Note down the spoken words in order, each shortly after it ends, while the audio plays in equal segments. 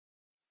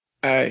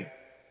Hey,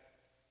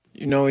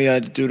 you know we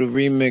had to do the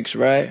remix,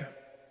 right?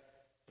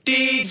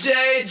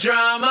 DJ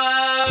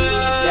Drama.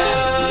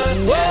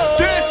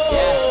 This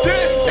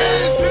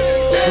is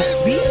The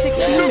Sweet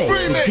 16 Mix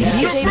with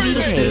DJ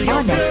BK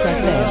on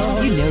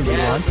XFM. You know you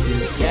want to.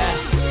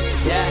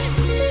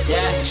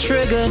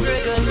 Trigger.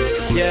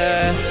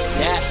 Yeah.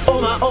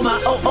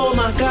 Oh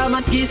my God,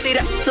 man, you see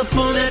that's up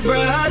on that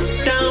broad.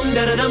 Down,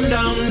 down.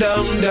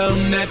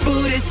 That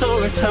booty so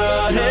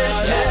retarded.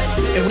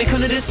 And when it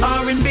come to this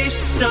R&B,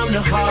 I'm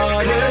the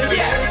hardest.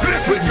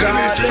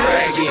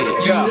 Regardless, you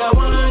the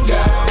one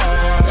girl.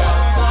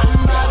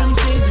 Something about them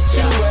jeans that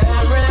you wear.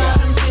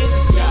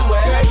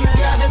 Girl, you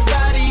got the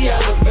body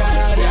of a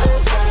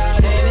goddess.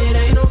 And it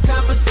ain't no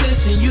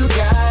competition, you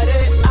got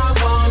it. I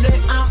want it,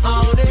 I'm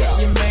on it.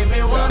 You make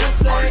me wanna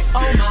say,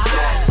 oh my,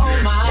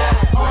 oh my,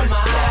 oh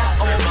my,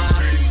 oh my,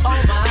 oh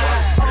my,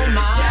 oh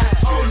my,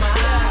 oh my,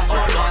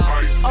 oh my,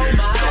 oh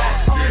my,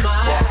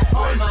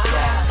 oh my,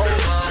 oh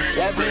my.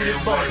 That booty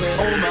bumpin',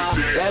 oh my,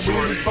 that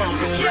booty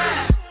bumpin'.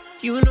 Yeah.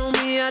 You know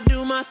me, I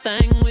do my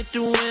thing with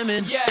the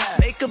women. Yeah.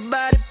 Make a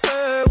body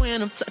purr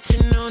when I'm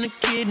touching on the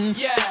kitten.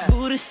 Yeah.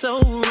 Booty so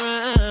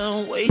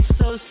round, waist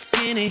so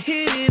skinny.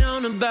 Hit it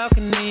on the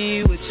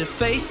balcony with your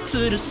face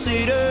to the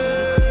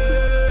cedar.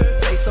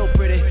 Face so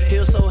pretty,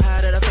 heels so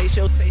high that I face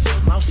your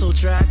mouth so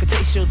dry, I can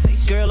taste your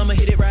taste. Girl, I'ma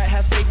hit it right,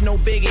 have faith, no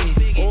biggie.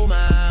 Oh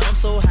my, I'm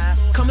so high.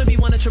 Come and be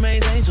one of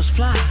Tremaine's angels,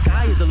 fly.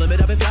 Sky is the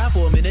limit, I've been fly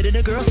for a minute. And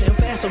the girl say I'm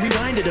fast, so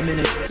rewind it a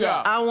minute.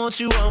 Yeah. I want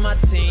you on my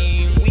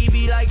team. We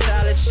be like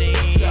Charlie Sheen.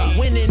 Yeah.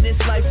 Winning this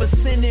life of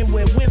sinning,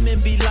 where women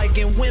be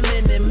liking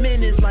women and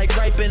men is like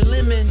ripe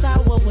lemons.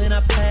 Sour when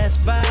I pass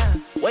by.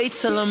 Wait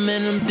till I'm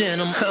in them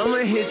denim. Come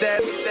and hit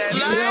that.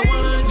 You got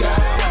one girl.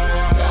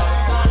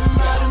 Something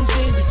about them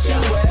jeans that you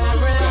wear.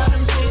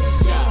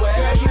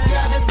 Girl, you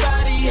got the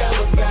body of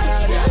a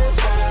goddess.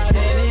 And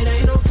it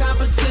ain't no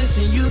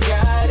competition, you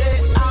got it.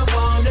 I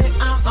want it,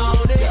 I'm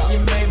on it. You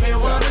make me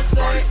wanna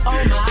say,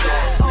 oh my,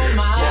 oh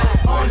my,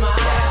 oh my,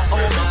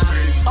 oh my,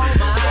 oh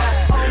my,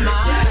 oh my,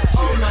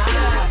 oh my,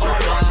 oh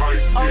my,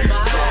 oh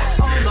my,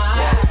 oh my,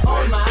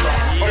 oh my.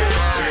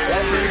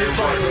 That booty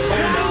bumpin',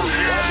 oh my,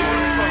 that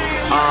booty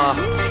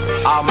bumpin'.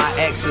 All my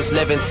exes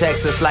live in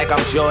Texas like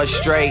I'm George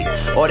Strait.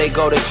 Or they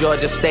go to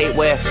Georgia State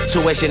where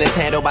tuition is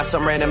handled by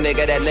some random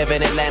nigga that live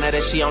in Atlanta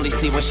that she only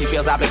see when she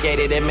feels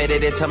obligated.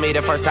 Admitted it to me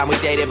the first time we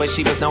dated, but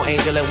she was no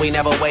angel and we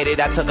never waited.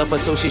 I took her for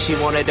sushi, she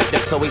wanted to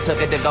flip, so we took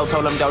it to go.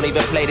 Told him don't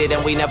even plate it,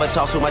 and we never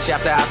talked too much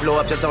after I blew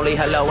up. Just only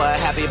hello,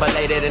 happy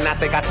belated. And I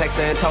think I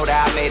texted her and told her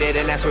I made it,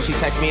 and that's when she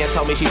texted me and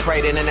told me she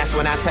prayed it. And that's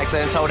when I texted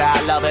her and told her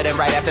I love it. And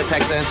right after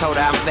texting her and told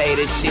her I'm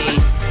faded, she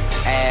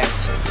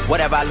asked,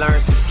 whatever I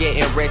learned since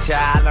getting richer,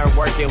 I learned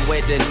working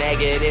with the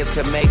negatives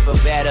to make for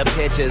better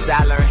pictures.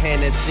 I learned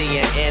Hennessy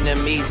and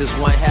enemies is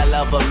one hell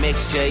of a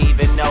mixture.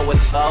 Even though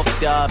it's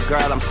fucked up,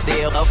 girl, I'm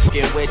still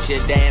fucking with you.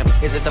 Damn,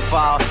 is it the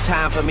fall?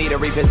 Time for me to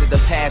revisit the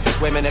past. It's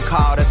women that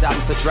called us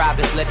albums to drop.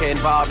 This liquor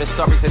involved, there's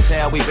stories to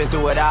tell. We've been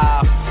through it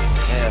all.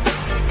 Yeah.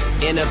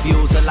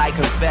 Interviews are like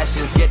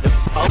confessions. Get the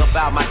fuck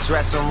about my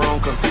dressing room,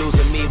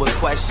 confusing me with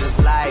questions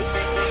like,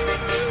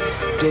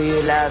 do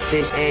you love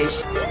this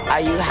ish? Are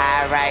you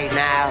high right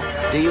now?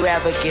 Do you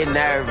ever get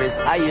nervous?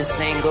 Are you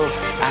single?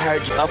 I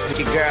heard you up with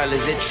your girl,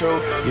 is it true?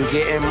 You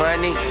getting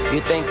money? You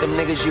think them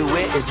niggas you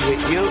with is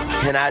with you?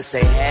 And I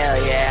say, hell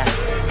yeah,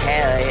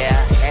 hell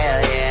yeah,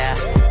 hell yeah.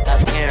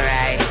 Fucking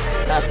right,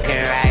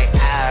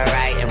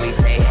 alright. And we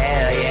say,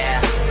 hell yeah,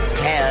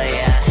 hell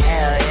yeah,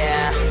 hell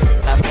yeah.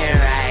 Fucking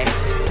right,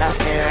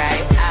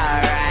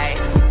 alright.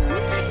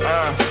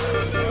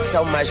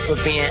 So much for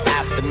being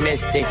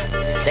optimistic.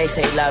 They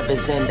say love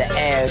is in the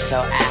air, so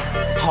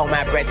I hold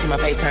my breath till my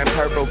face turn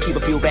purple. Keep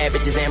a few bad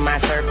bitches in my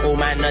circle.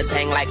 My nuts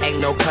hang like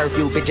ain't no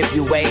curfew. Bitch, if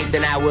you wave,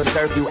 then I will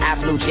serve you. I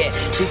flew jet,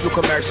 she flew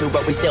commercial,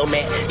 but we still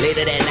met.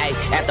 Later that night,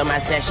 after my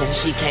session,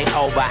 she came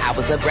over. I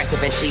was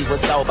aggressive and she was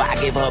sober. I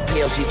gave her a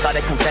pill, she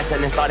started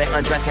confessing and started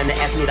undressing and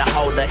asked me to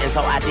hold her, and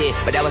so I did.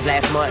 But that was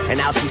last month,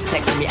 and now she's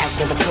texting me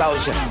asking for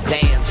closure.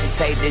 Damn, she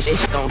say this shit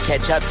gon'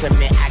 catch up to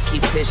me. I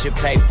keep tissue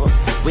paper.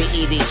 We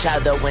eat each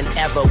other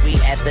whenever we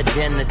at the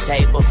dinner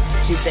table.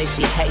 She say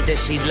she hate that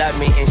she love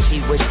me and she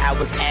wish I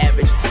was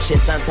average. Shit,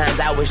 sometimes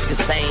I wish the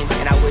same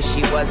and I wish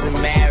she wasn't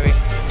married.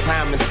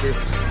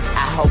 Promises,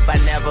 I hope I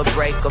never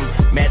break them.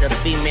 Met a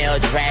female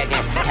dragon,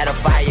 had a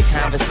fire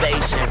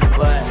conversation,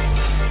 but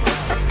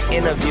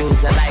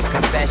interviews are like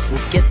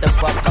confessions. Get the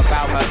fuck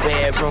about my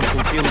bedroom,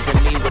 confusing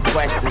me with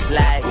questions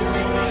like,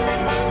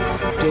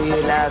 do you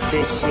love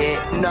this shit?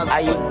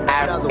 Are you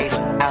out?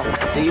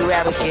 Do you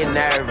ever get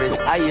nervous?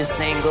 Are you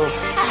single?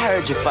 I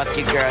heard you fuck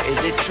your girl,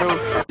 is it true?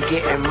 You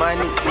getting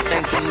money? You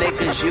think the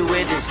niggas you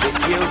with is with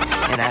you?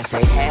 And I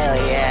say, hell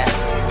yeah,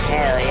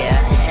 hell yeah,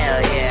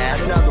 hell yeah.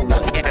 Another one.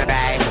 Fucking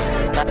right,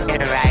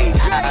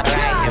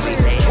 alright. And we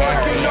say, hell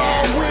working yeah,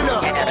 all winter,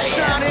 hell yeah,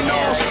 shining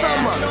all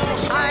summer.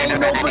 I ain't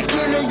no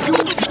beginner, you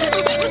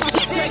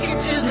Take it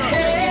to the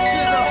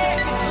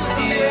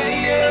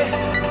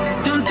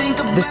yeah. Don't think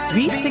about The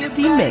Sweet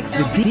 16 Mix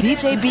with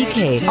DJ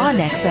BK on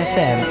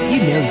XFM. You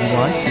know you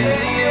want to.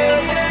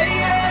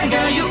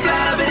 Girl, you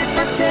fly, but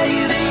I tell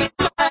you, then you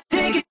might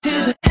take it to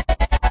the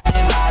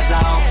in my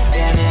zone.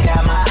 Damn, I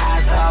got my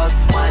eyes closed.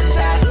 One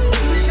shot,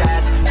 two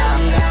shots,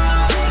 I'm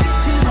gone. Take it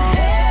to the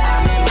head.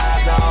 I'm in my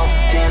zone.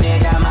 Damn, I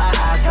got my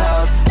eyes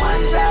closed.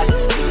 One shot,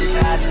 two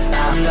shots,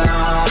 I'm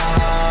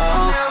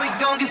gone. Now we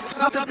gon' get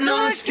fucked up,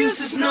 no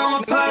excuses,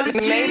 no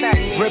apologies.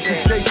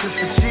 Reputation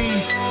for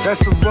cheese, that's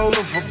the role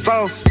of a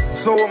boss.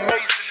 So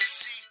amazing.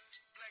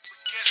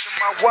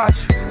 My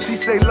watch, she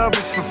say love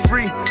is for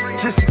free,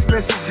 just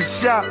expensive to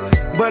shop,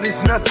 but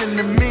it's nothing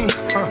to me.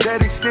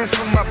 That extends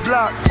from my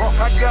block.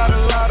 I got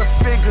a lot of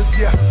figures,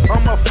 yeah.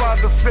 I'm a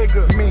father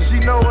figure. She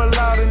know a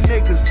lot of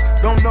niggas,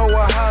 don't know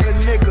her how to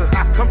nigga.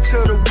 Come to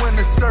the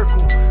winner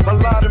circle. A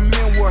lot of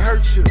men will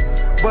hurt you,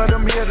 but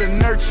I'm here to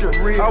nurture.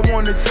 I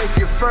wanna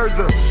take it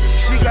further.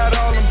 She got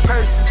all them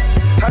purses.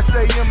 I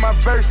say in my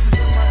verses,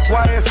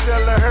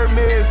 YSL of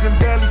Hermes and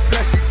barely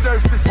scratch the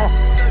surface.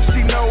 She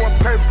know her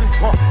purpose.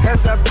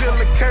 As I peel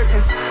the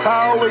curtains,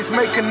 I always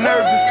make her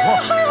nervous.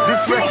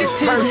 This record's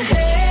perfect.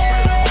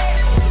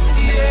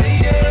 Yeah,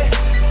 yeah.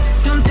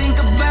 Don't think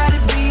about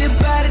it, be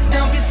about it.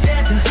 Don't get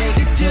scared to take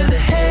it to the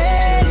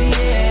head.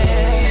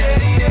 Yeah,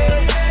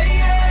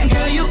 yeah.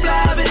 Girl, you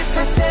fly, but if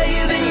I tell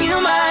you, then you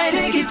might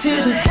take it to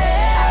the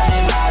head. I'm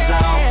in my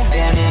zone.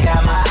 Damn, I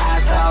got my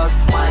eyes closed.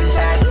 One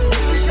shot,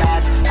 two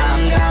shots,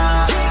 I'm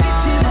gone. Take it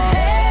to the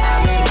head.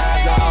 I'm in my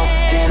zone.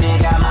 Damn, I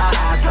got my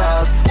eyes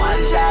closed.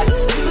 One shot,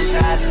 two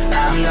shots,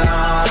 I'm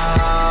gone.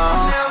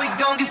 Now we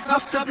gon' get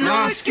fucked up,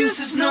 no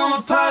excuses, no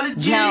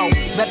apologies. Yo,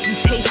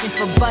 reputation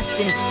for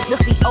bustin',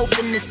 filthy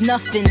open is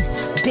nothing.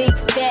 Big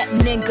fat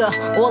nigga,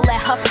 all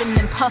that huffin'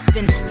 and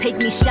puffin'. Take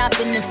me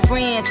shopping in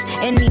France,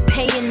 and he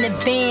pay in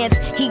advance.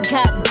 He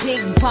got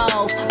big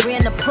balls,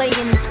 ran a play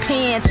in his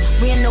pants.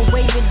 Ran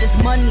away with his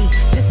money,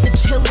 just to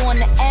chill on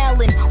the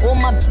island. All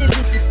my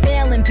bitches is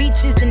failing,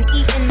 beaches and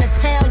eating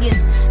Italian.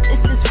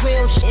 This is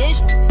real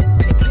shit.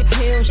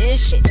 Real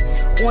shit.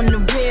 On the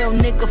real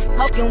nigga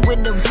fucking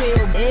with the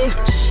real bitch.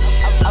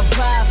 I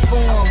ride for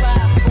him.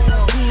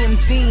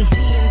 DMV,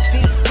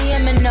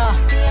 stamina,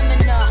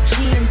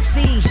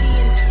 GNC,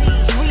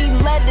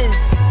 3 letters,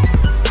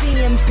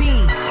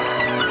 CMB,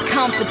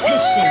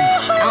 competition,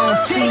 I don't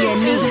see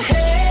any.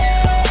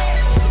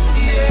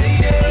 Yeah,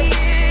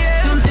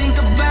 yeah. Don't think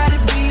about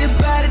it, be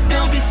about it,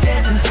 don't be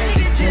scared to take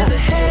it to the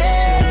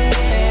head.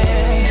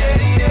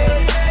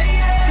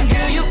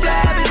 Girl, you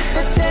fly, but if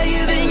I tell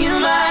you, then you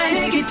might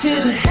take it to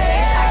the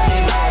head. I'm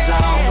in my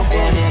zone,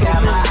 damn, I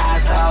got my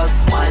eyes closed.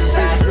 One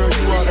shot, two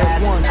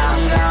shots,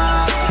 I'm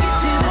gone.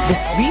 The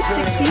Sweet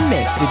 16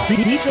 Mix with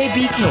DJ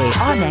BK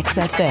on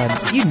XFM.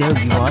 You know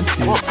you want to.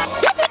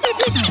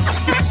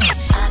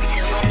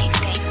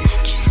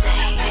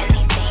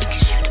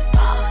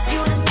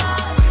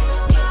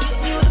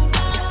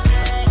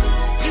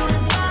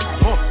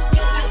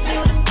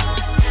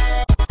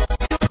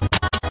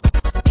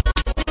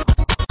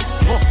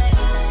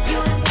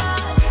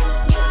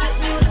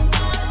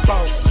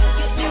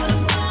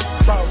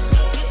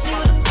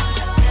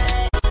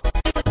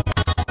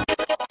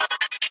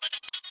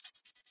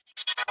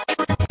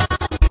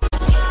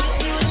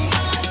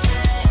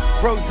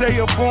 Rosé,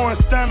 a born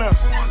stunner.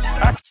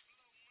 I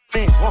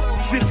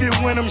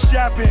 50 when I'm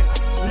shopping.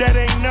 That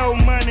ain't no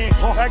money.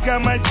 I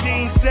got my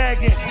jeans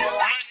sagging.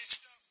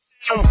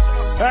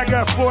 I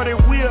got 40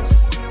 whips,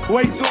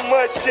 way too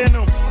much in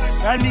them.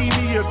 I need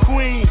me a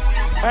queen,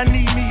 I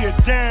need me a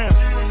dime.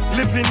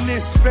 Living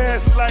this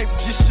fast life,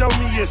 just show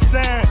me a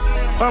sign.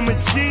 I'm a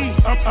G,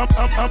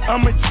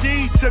 I'm a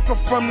G. Took her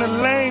from the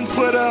lane,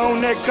 put her on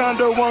that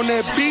condo on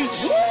that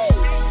beach.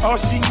 All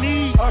she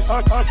needs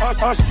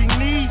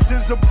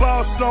is a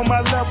boss on my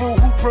level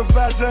who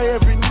provides her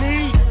every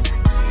need.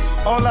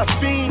 All I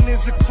fiend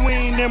is a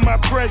queen in my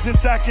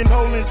presence I can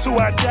hold until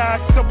I die.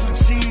 Couple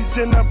G's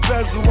in a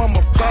bezel, I'm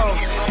a boss.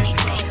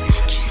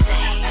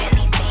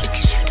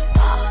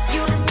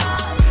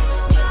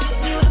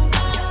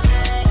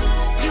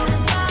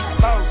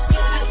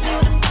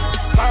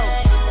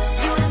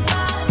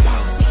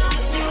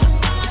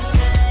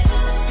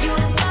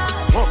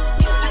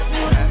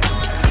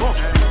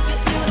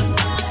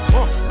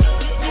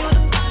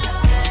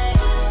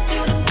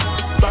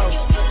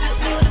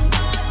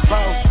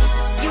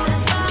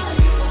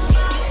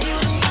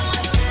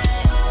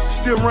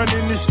 Still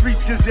running the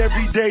streets cause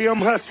every day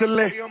I'm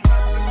hustling.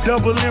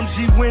 Double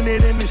MG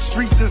winning in the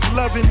streets is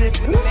loving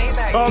it.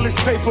 All this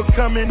paper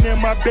coming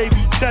and my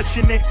baby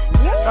touching it.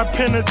 I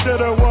pin her to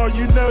the wall,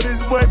 you know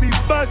this boy be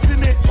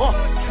busting it.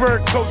 Fur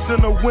coats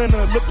in the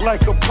winter look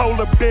like a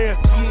polar bear.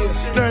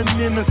 Stunting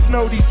in the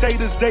snow, these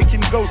haters they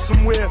can go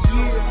somewhere.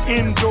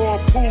 Indoor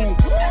pool,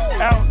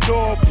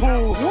 outdoor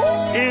pool,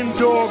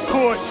 indoor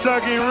court,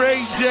 tugging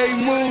Ray J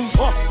moves.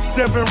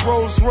 7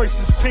 Rolls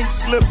Royces, pink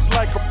slips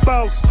like a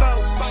boss.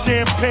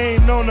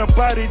 Champagne on her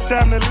body,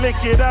 time to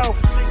lick it off.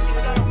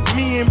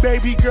 Me and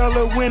baby girl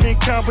a winning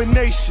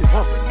combination.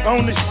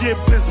 Ownership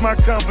is my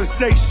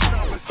conversation.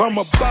 I'm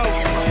a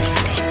boss.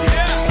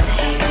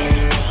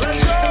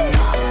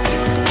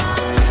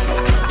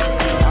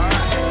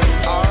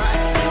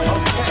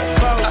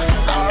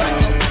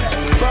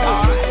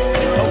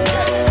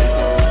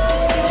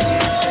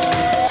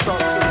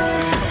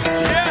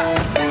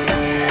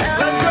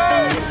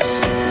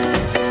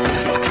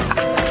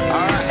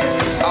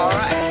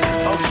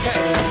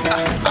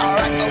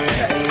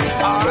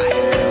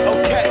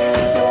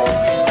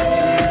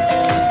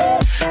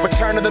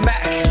 return of the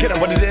Mac. Get up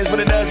what it is, what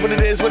it does, what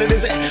it is, what it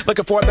isn't.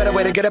 Looking for a better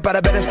way to get up out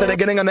of bed instead of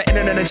getting on the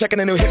internet and checking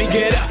a new hit. Me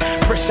get up,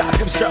 first shot,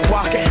 come strut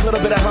walking. A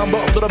little bit of humble,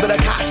 a little bit of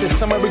cautious.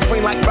 Somewhere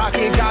between like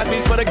Rocky and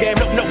Cosby's for the game.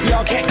 Nope,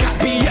 y'all can't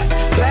copy yet.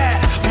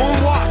 Bad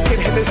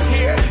moonwalking, and this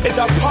here is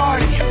our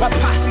party. My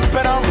posse's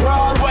been on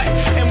Broadway,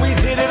 and we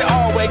did it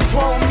all way.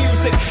 Grown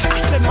music, I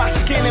shed my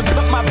skin and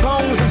put my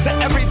bones into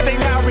everything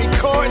I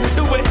record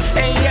to it.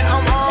 And yeah,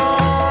 I'm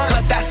on.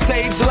 Let that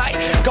stage light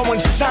go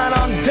and shine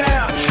on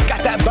down.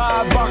 Got that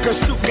Bob Barker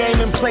suit game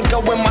and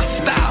Plinko in my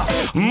style.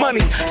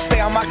 Money, stay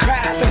on my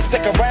craft and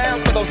stick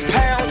around for those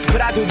pounds.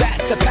 But I do that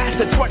to pass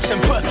the torch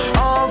and put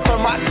on for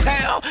my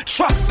town.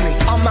 Trust me,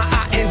 on my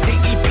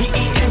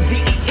INDEPENDENT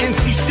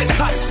shit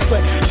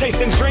hustling.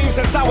 Chasing dreams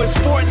since I was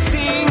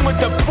 14 with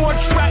the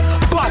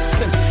 4-track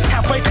bustin'.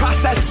 Halfway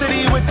across that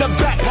city with the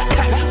back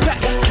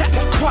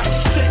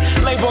crush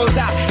shit. Labels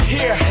out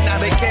here, now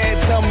they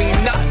can't tell me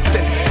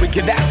nothing. We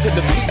give that to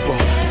the people,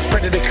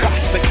 spread it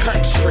across the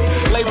country.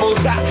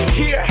 Labels out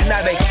here,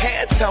 now they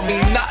can't tell me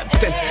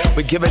nothing.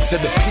 We give it to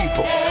the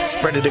people,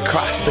 spread it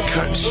across the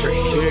country.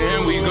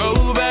 Here we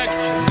go back,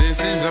 this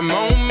is the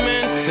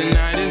moment,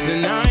 tonight is the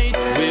night.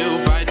 We'll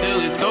fight till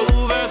it's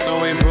over,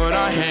 so we put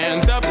our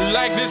hands up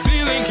like the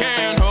ceiling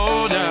can't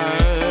hold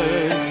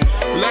us.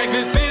 Like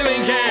the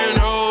ceiling can't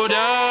hold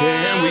us.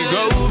 Here we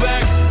go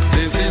back,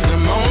 this is the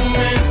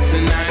moment,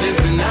 tonight is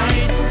the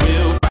night.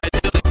 We'll fight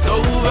till it's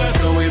over,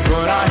 so we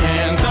put our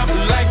hands up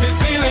like the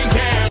ceiling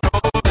can't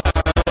hold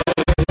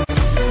us.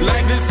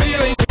 Like the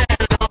ceiling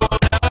can't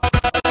hold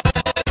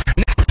us.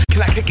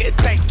 Can I kick it?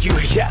 Thank you,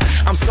 yeah,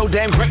 I'm so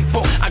damn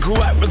grateful. I grew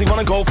up really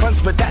wanna go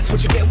fronts, but that's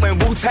what you get when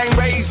Wu-Tang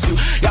raised you.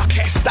 Y'all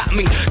can't stop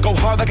me, go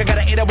hard like I got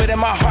an 808 in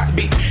my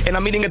heartbeat. And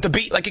I'm eating at the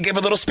beat like it gave a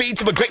little speed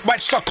to a great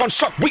white shark on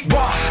shark week.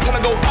 Raw, time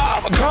to go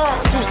up,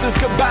 gone, deuces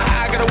goodbye.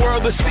 I got a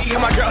world to see,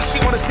 and my girl, she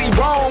wanna see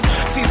Rome.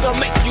 Caesar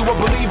make you a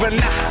believer,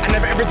 nah, I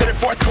never ever did it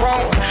for a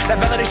throne. That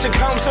validation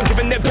comes from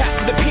giving it back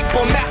to the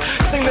people. Now,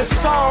 sing this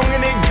song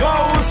and it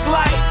goes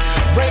like,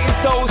 raise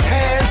those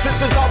hands,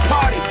 this is our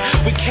party.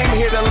 We came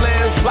here to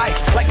live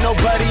life like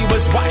nobody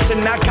was watching.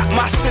 I got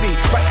my city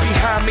right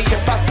behind me.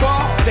 If I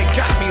fall, they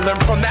got me. Learn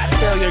from that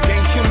failure,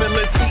 gain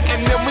humility,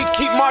 and then we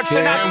keep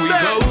marching. And we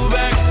go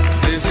back,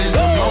 this is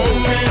the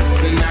moment,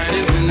 tonight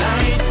is the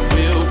night.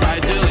 We'll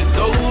fight till it's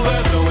over,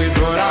 so we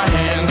put our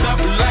hands up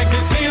like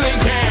the ceiling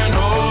can't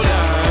hold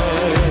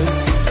us.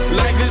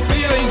 Like the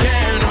ceiling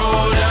can't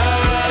hold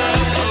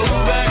us. Go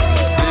back,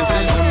 this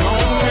is the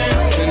moment,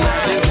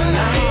 tonight is the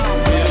night.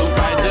 We'll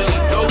fight till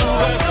it's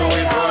over, so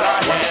we put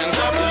our hands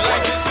up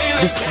like the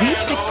ceiling. The Sweet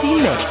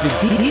 16 Mix with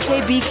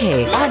DJ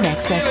BK on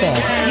XFM.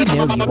 You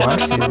know you want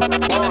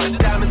to.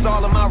 Diamonds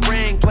all in my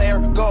ring, player.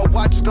 Gold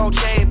watches, gold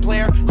chain,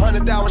 player.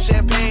 $100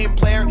 champagne,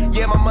 player.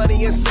 Yeah, my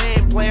money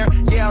insane, player.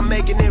 Yeah, I'm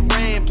making it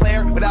rain,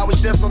 player. But I was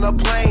just on a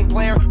plane,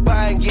 player.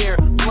 Buying gear,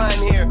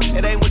 flying here.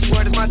 It ain't what you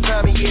heard, it's my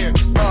time of year.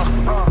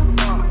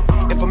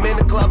 If I'm in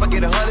the club, I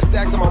get 100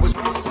 stacks. I'm always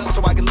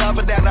so I can love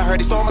for that. I heard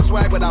he stole my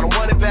swag, but I don't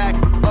want it back.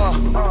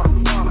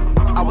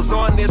 I was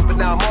on this, but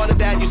now I'm on to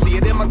that. You see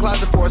it in my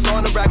closet before it's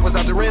on the rack. Was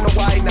out there in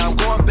Hawaii, now I'm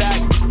going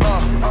back.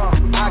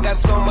 I got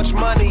so much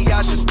money,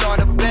 I should start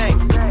a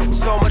bank.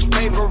 So much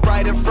paper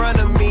right in front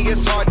of me,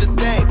 it's hard to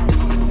think.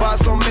 Buy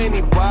so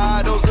many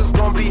bottles, it's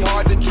gonna be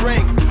hard to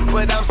drink.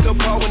 But I'm still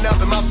pulling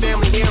up and my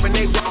family here and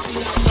they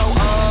so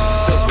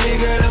the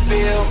bigger the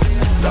bill,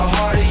 the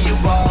harder you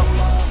ball.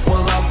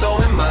 Well, I'm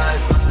throwing mine,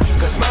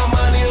 cause my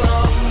money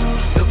long.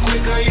 The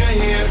quicker you're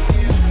here,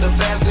 the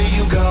faster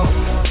you go.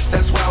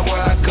 That's why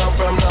where I come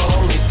from, the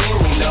only thing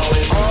we know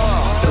is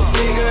the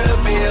bigger the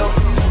bill,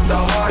 the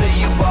harder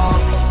you ball.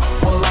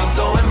 Well, I'm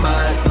throwing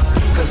mine,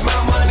 cause my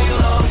money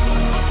long.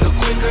 The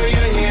quicker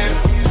you're here,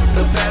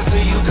 the faster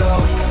you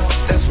go.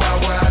 That's why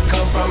where I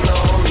come from, the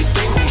only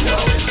thing we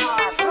know is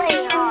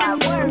play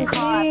hard, work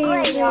hard,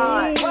 play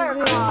hard,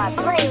 work hard,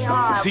 play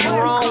hard. See you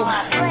wrong.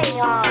 Play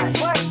hard,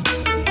 work,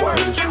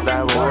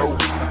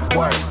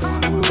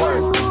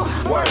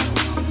 work.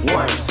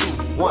 1,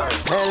 2, 1.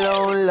 Hello,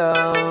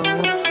 love.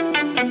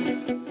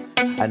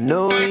 I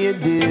know your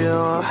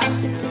deal,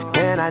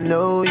 and I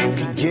know you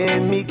can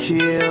get me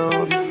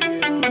killed.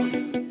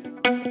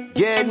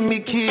 Get me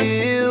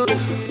killed.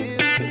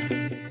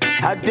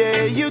 How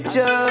dare you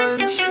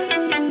judge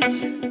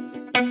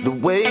the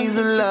ways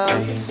of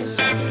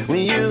lust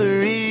when you're the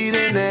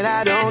reason that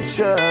I don't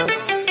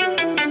trust.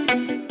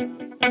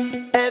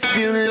 If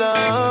you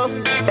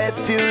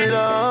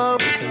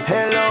love,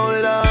 hello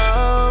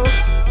love.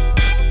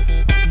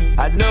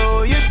 I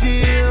know your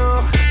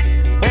deal,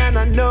 and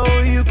I know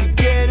you can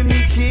get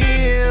me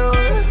killed.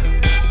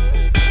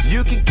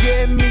 You can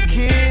get me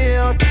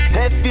killed.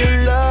 If you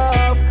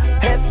love,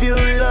 if you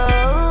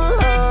love,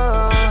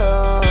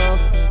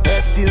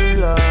 if you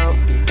love,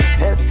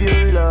 if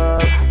you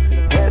love,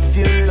 if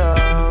you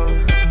love,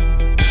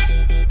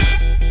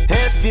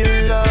 if you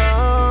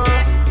love.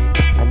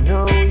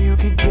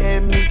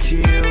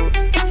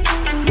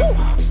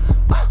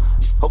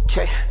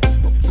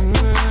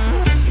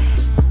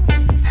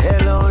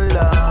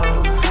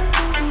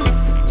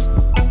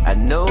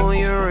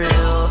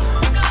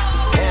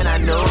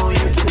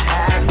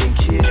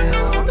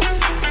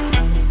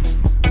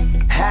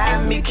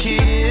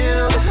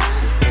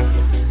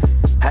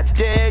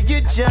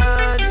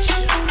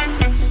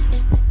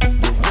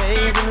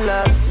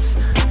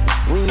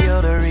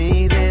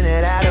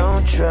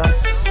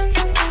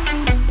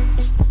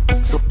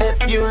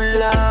 you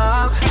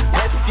love,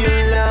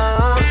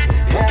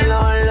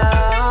 hello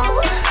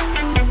love.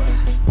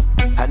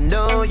 I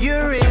know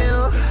you're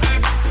real,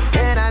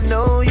 and I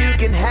know you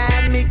can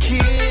have me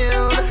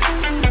killed.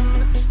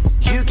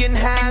 You can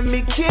have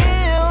me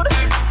killed,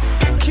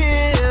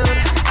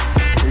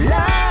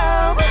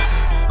 love.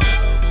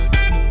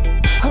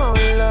 Oh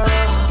love,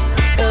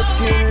 if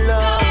you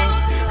love.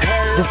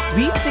 The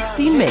Sweet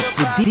 16 Mix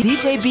with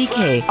DJ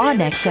BK on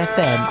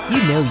XFM.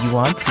 You know you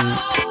want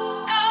to.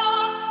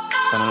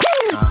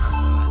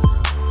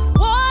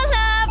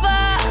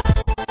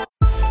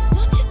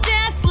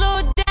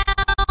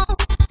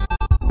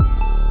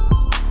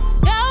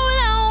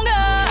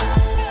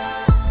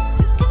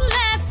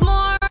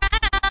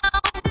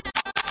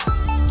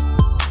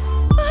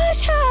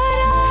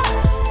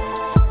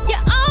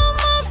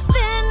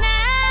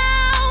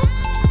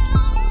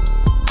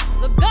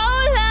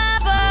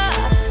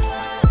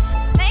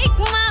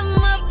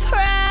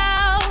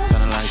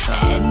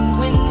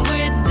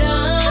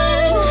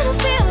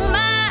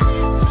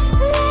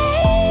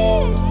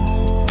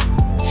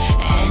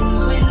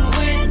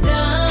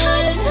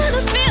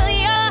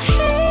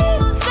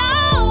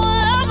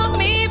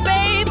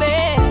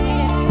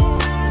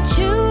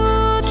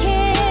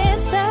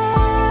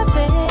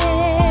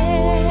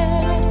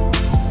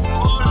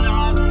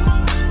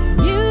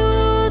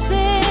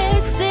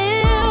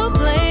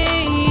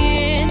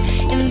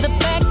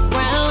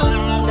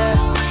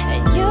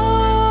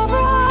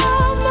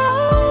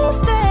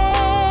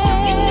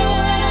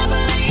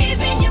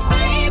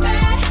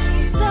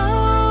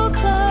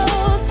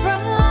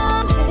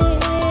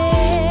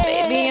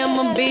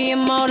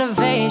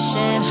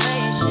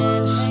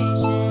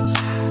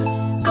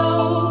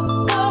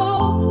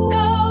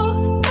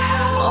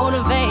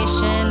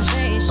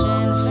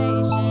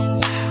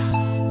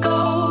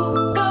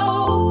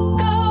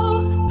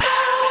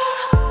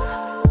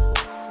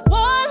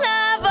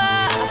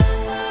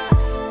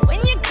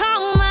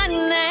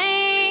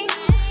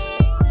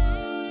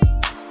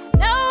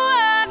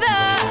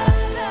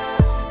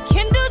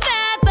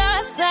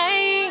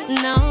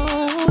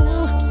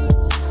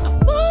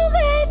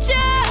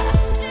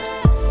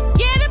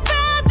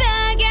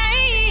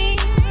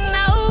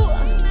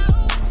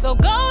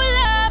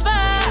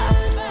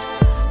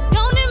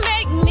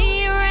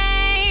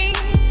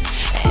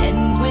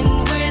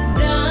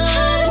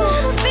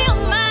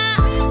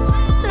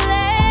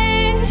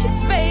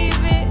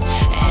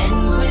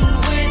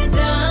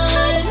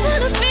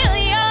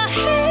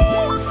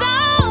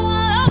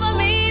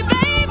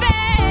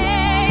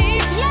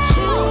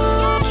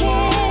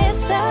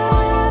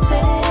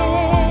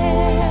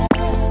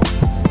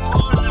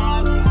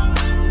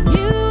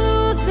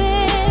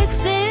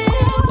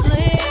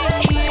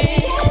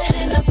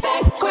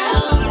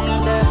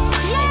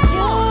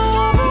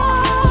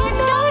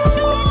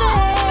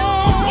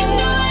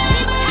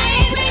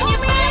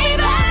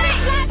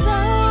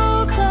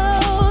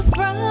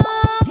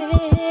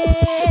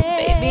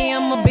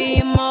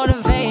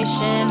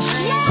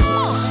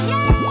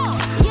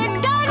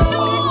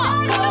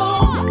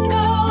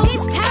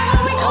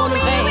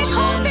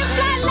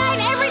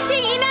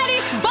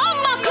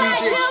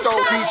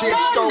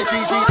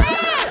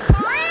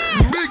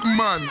 Big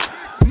man,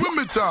 when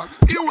me talk,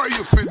 hear what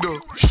you fit do.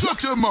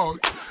 Shut your mouth.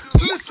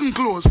 Listen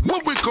close,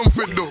 what we come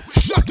fit do.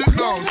 Shut it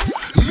down.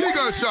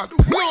 Legal shot,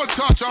 blood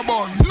touch a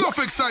bond. Enough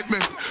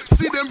excitement.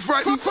 See them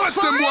frightened, watch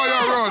them boy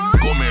run.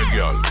 Come here,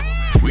 girl.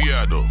 We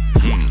are though.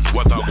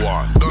 What a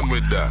one. Done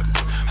with that.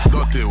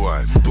 Dirty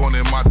one, Tony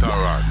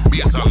Mataran.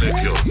 Bass a lick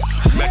you.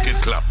 Make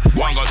it clap.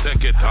 One go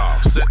take it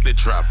off. Set the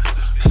trap.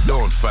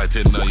 Don't fight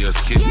it now your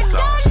skin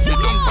soft. Sit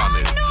down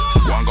panic.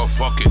 One go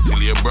fuck it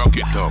till you broke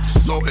it up.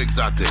 So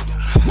exotic.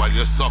 While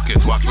you suck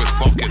it, watch we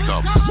fuck it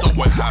up. So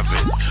we have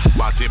it.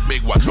 Body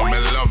big, watch how me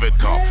love it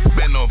up.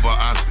 Bend over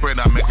and spread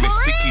and make me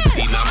sticky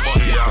teen and butt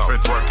it up.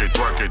 Twerk it,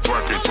 twerk it,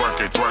 twerk it, twerk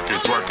it, twerk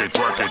it, twerk it,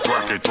 twerk it,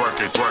 twerk it, twerk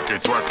it, twerk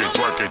it, twerk it,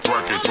 twerk it,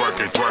 twerk it, twerk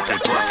it, twerk it, twerk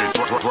it, twerk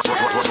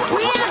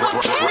it,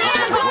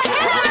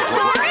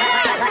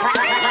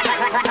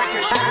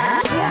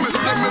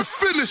 Me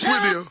finish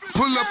with you.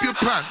 Pull up your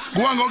pants.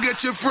 Go and go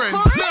get your friend.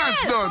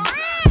 Dance done.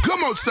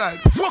 Come outside.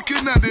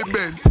 Fucking at the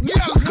Benz.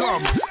 Girl,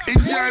 come.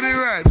 Enjoy the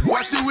ride.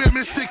 Watch the way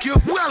me stick you.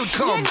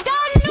 Welcome.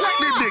 Like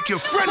the dick. Your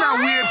friend I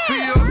wait for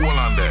you. Hold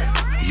on there.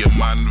 Your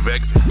man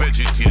vex,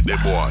 vegetate the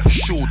boy.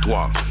 Shoot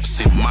one.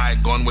 See my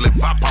gun will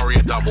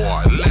evaporate the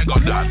boy. Leg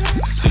of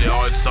that. See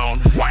how it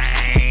sound?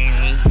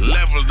 Wang.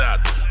 Level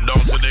that. Down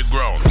to the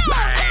ground.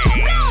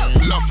 Bang.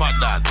 Enough of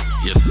that.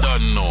 You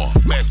don't know.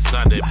 Best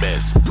of the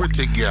best.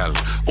 Pretty girl.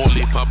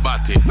 Only per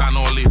body and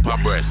only per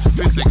breast.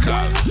 Physical.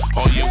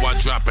 How you are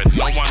dropping.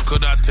 No one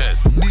could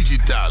attest.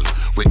 Digital.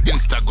 We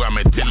Instagram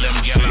it till them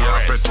get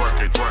arrested.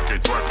 Twerk it, twerk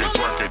it, twerk it,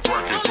 twerk it,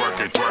 twerk it, twerk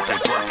it, twerk it,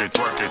 twerk it,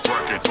 twerk it,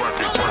 twerk it, twerk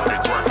it, twerk it, twerk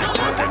it, twerk it,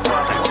 twerk it,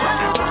 twerk it, twerk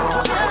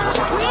it.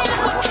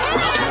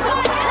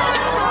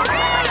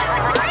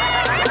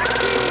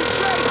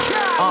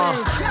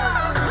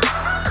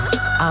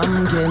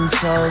 I'm getting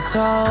so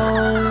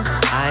cold.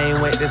 I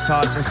ain't wait this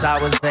hard since I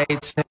was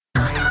 18.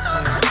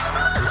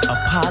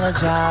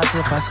 apologize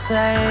if I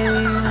say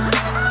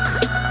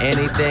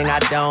anything I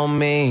don't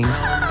mean.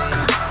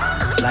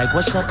 Like,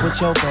 what's up with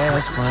your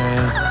best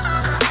friend?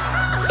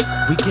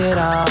 We could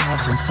all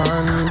have some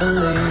fun,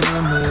 believe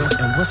me.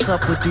 And what's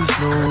up with these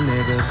new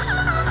niggas?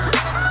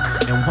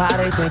 And why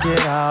they think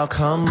it all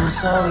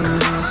comes so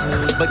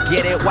easy? But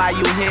get it while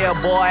you here,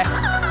 boy.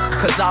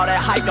 Cause all that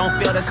hype don't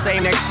feel the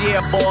same next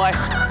year, boy.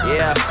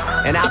 Yeah.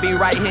 And I'll be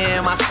right here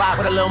in my spot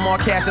with a little more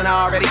cash than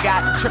I already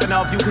got. Tripping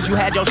off you cause you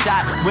had your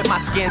shot. With my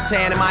skin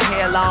tan and my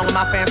hair long. And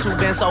my fans who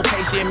been so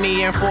patient.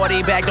 Me and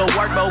 40 back to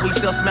work, but we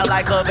still smell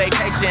like a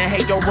vacation.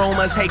 Hate the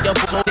rumors, hate the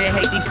bullshit,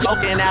 hate these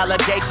spoken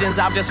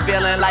allegations. I'm just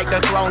feeling like the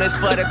throne is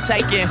for the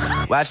taking.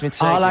 Watch me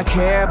take all I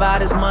care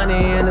about is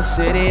money in the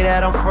city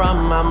that I'm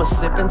from. I'ma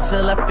sip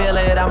until I feel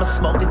it, I'ma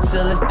smoke it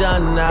till it's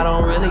done. I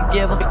don't really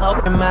give a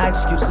fuck, and my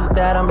excuse is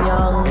that I'm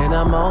young. And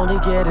I'm only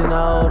getting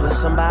older,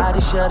 somebody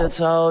should've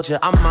told you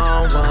I'm on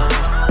one,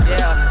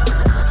 yeah.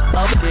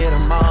 Up get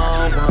I'm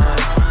on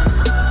one,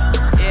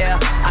 yeah.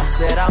 I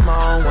said I'm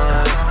on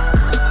one.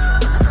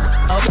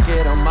 Up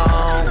get I'm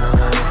on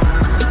one.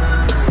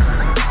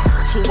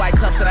 2 white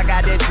cups that I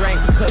got that drink.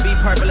 Could be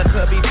purple or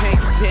could be pink,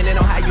 depending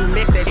on how you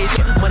mix that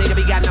shit. Money to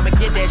be got, I'ma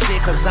get that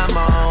shit, cause I'm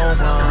on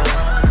one.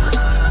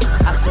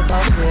 I said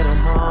up get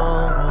I'm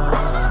on one.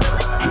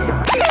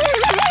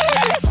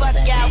 Fuck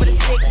y'all with a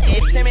stick,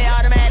 it's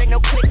semi-automatic, no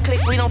click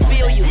click. We don't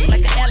feel you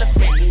like an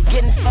elephant.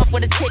 Getting fucked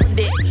with a tick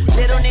dick.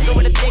 Little nigga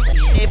with a thick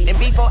shit. And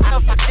before I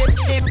fuck this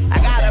shit, I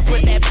gotta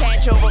put that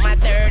patch over my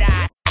third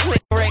eye.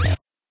 Quick break.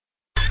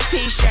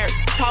 T-shirt,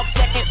 talk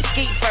second,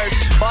 skeet first.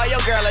 Boy,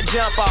 your girl a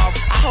jump off.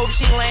 I hope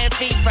she land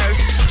feet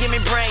first. She give me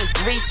brain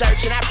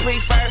research and I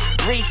prefer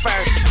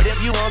reefer. But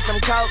if you want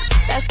some coke,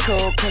 that's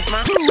cool, cause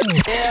my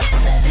still.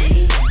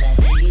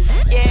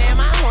 Yeah,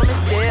 my homie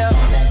still.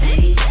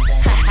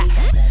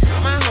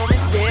 My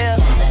homie still.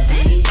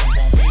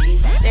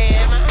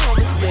 Yeah, my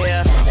homie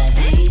still.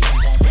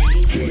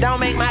 Don't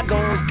make my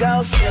goons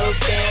go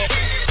stupid.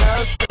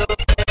 Go stupid.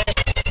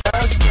 Go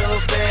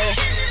stupid.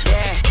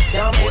 Yeah,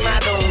 don't make my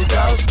goons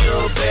go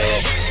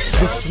stupid.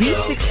 The Sweet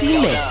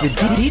 16 Mix with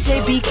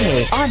DJ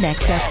BK on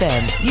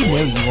XFM. You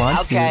know you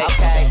want to. Okay.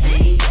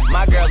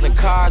 My girls in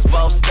cars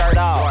both skirt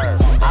off.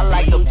 I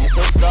like them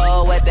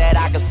so wet that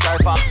I can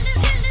surf off.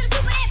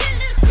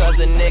 Cause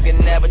a nigga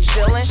never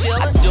chillin'.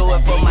 I do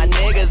it for my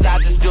niggas, I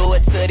just do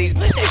it to these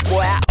bitches.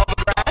 Boy, I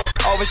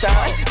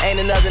overshine. Ain't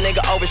another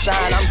nigga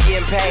overshine. I'm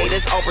getting paid,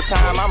 it's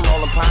overtime. I'm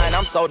rolling pine,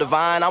 I'm so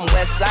divine. I'm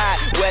west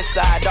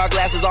side, dark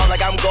glasses on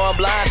like I'm going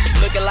blind.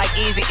 Looking like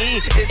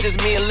Eazy-E, it's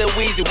just me and Lil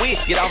Weezy. We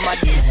get off my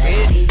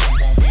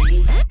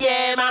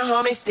yeah, my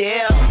homie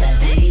still.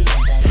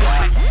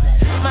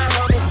 My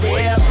homie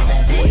still.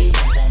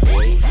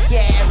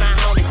 Yeah, my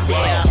homie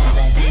still.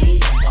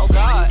 Oh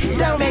God.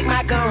 Don't make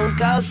my goons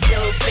go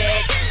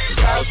stupid.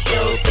 Go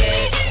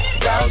stupid.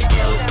 Go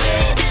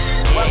stupid.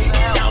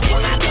 Yeah, don't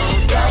make my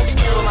goons go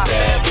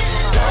stupid.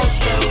 Go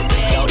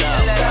stupid.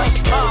 Go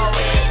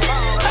stupid.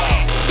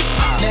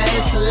 Now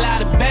it's a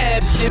lot of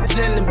bad shits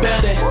in the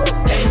building.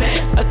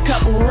 Amen. A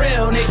couple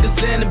real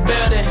niggas in the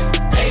building.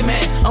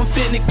 Amen. I'm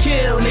finna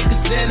kill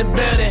niggas in the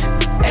building.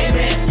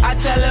 Amen. I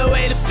tell her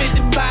way to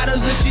 50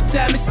 bottles and she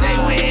tell me say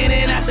when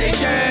and I say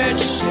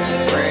church.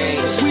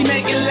 Preach. We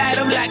make it light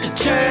up like a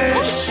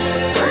church.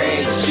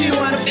 Preach. She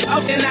wanna f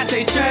off and I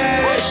say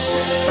church.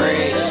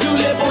 Preach. You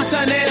live on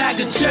Sunday like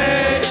a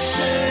church.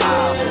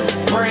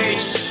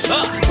 Preach.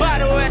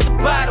 Bottle at the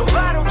bottle.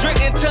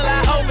 Drink until I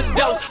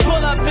overdose.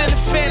 Pull up in the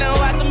Phantom,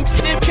 watch them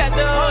slip, catch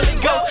the Holy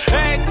Ghost.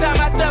 Every time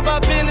I step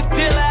up in the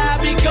dealer, I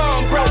be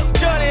gone, bro.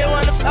 Jordan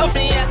wanna f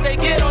me, I say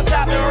get on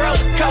top and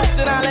roller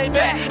coaster. And I lay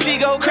back, she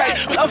go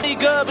crazy. F me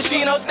good, but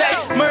she no stay.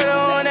 Murder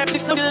on that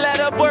piece, so let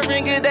her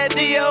boyfriend get that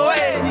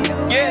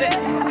DOA. Get it?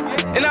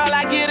 And all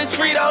I get is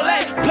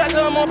Frito-Lay. Plus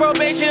I'm on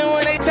probation,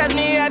 when they test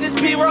me, I just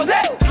pee rose.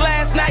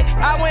 Last night,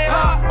 I went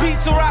hard,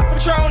 pizza rock,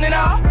 Patron and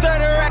all.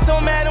 30 racks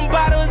on Madam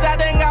Bottles, I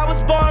think I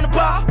was born to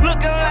bar.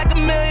 Looking like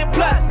 $1 million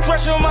plus,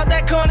 fresh from out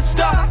that corner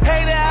store.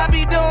 Hater, I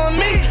be doing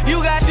me,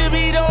 you guys should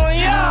be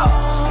doing y'all.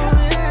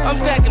 I'm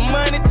stacking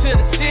money to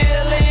the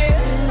ceiling.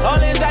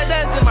 All this I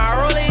does in my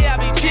rollie, I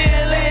be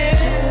chillin'.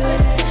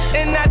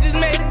 And I just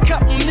made a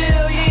couple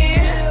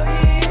million,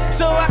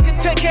 so I can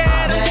take care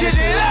of them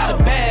children. A lot of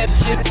bad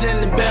shits in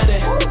the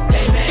building.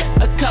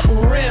 Amen. A couple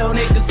real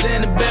niggas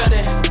in the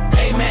building.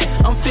 Amen.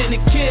 I'm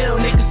finna kill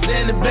niggas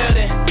in the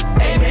building.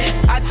 Amen.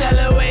 I tell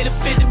her way to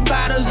 50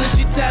 bottles and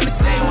she tell me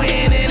say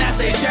when and I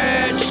say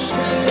church.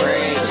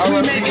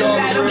 We make it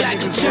light up like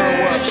a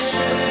church.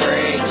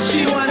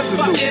 She wanna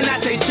fuck and I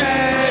say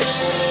church.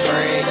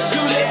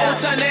 You live on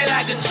Sunday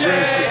like a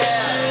church.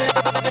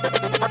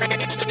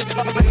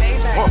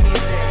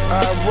 I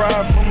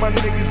ride for my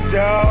niggas,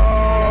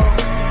 dawg.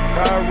 I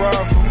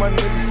ride for my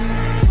niggas.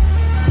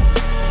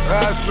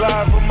 I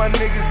slide for my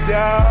niggas,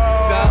 dawg.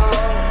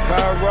 I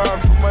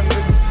ride for my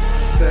niggas.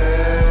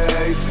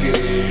 Stay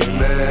scheming.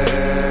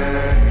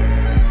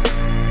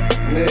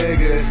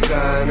 Niggas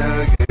tryna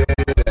get at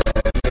me.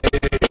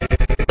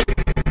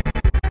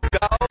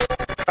 I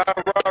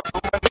ride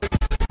for my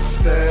niggas.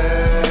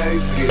 Stay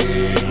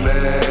scheming.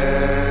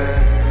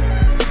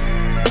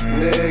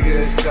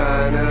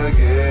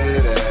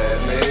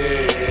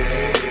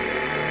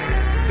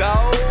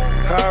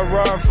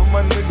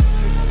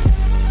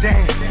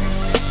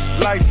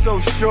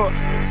 so short.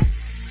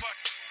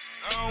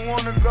 I don't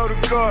wanna go to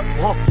court.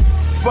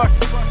 Fuck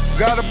it.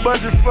 Got a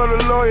budget for the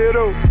lawyer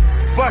though.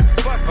 Fuck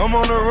it. I'm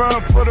on the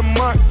run for the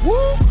month.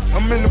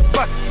 I'm in the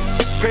bucket.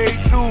 Paid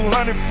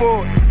 200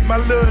 for it. My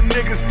little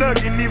nigga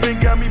stuck and even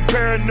got me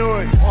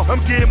paranoid. I'm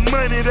getting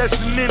money,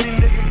 that's in any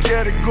nigga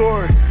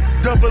category.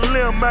 Double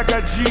M, I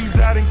got G's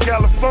out in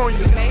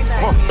California.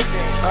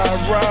 I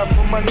ride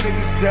for my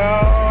niggas,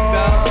 dawg.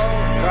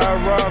 I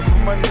ride for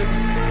my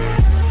niggas.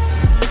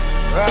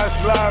 I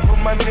slide for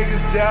my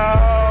niggas, dawg.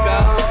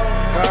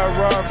 I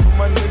ride for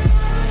my niggas.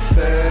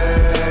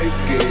 Stay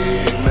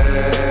scheming.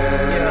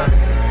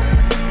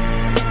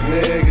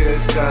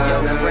 Niggas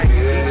tryna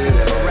get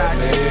at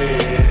me.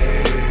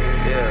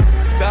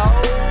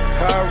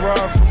 I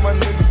ride for my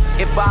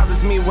niggas. It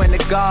bothers me when the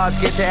guards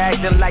get to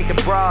acting like the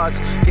bras.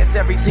 Guess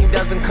every team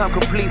doesn't come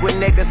complete with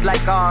niggas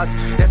like ours.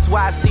 That's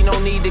why I see no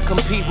need to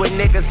compete with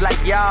niggas like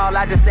y'all.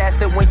 I just ask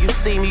that when you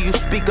see me, you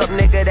speak up,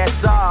 nigga,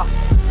 that's all.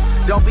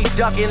 Don't be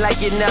ducking like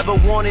you never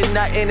wanted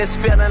nothing. It's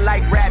feeling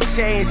like rap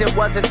changed. It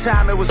was a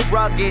time it was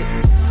rugged.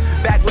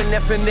 Back when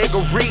if a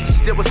nigga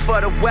reached, it was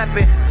for the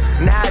weapon.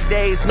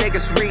 Nowadays,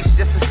 niggas reach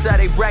just to sell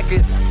they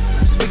record.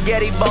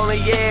 Spaghetti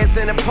bolognese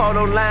in the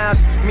Polo Lounge.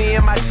 Me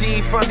and my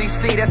G from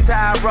DC, that's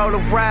how I roll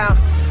around.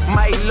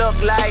 Might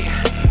look like,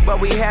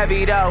 but we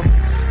heavy though.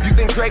 You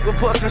think Drake would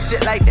put some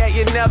shit like that?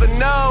 You never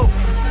know.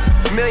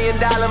 $1 million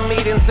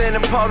meetings in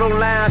the Polo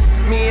Lounge.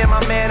 Me and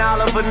my man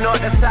Oliver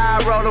North, that's how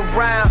I roll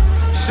around.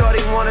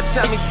 Shorty wanna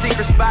tell me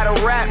secrets about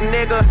a rap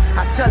nigga.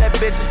 I tell that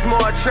bitch it's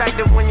more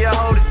attractive when you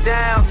hold it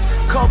down.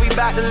 Kobe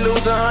about to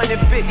lose 150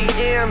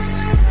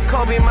 M's.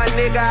 Kobe my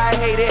nigga, I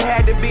hate it,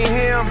 had to be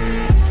him.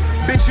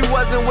 Bitch, you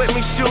wasn't with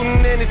me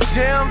shooting in the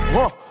gym.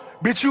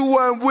 Bitch, you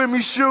wasn't with me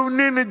shooting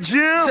in the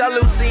gym. Tell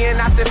Lucy and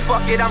I said,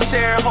 fuck it, I'm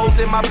tearing holes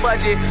in my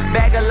budget.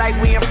 Bag her like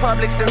we in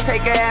Publix and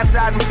take her ass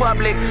out in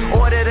public.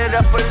 Ordered her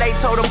the filet,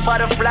 told them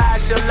butterfly,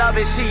 she'll love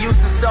it. She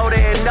used to soda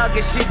and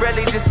nuggets, she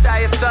really just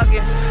started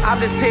thugging. I'm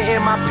just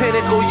hitting my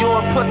pinnacle, you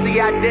and pussy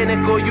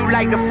identical. You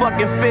like the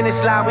fucking finish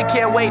line, we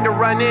can't wait to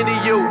run into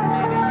you.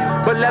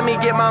 But let me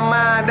get my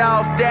mind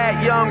off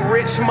that young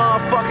rich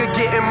motherfucker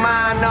getting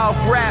mine off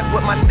rap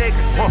with my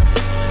niggas.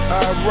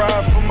 I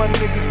ride for my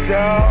niggas,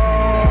 dawg.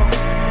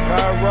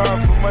 I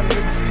ride for my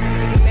niggas.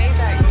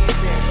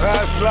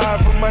 I slide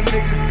for my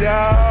niggas,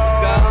 dawg.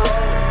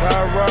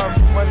 I ride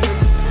for my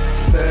niggas.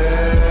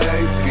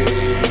 Stay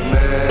scheming.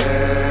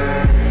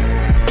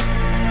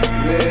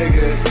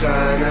 Niggas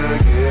tryna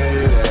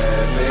get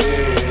at me.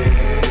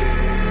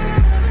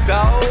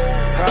 Dawg.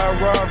 I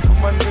ride for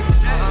my niggas.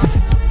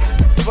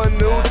 Fun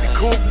news, the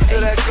coupe to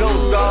that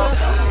ghost dog.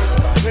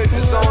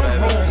 Niggas on the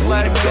roof,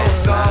 let it go,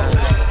 dog.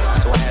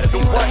 So I had a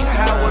few things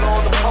Howard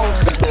on the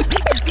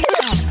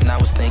post. and I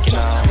was thinking,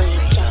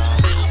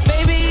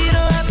 Baby, you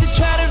don't have to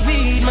try to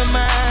read my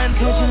mind,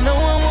 cause you know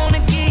I wanna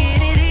get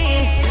it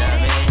in.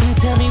 And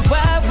tell me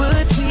why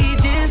would we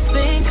just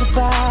think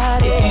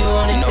about it? If you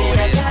want it, then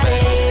I got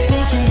it.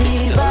 We can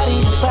be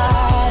body to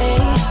body,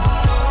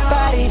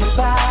 body to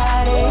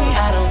body.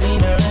 I don't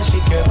mean to rush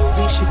it, girl, but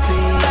we should be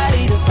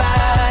body to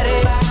body,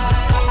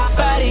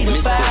 body to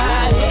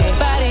body,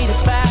 body to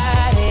body.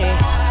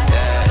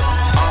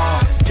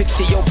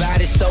 picture your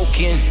body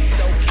soaking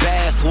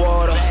bath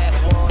water.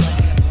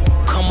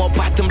 Come up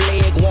out them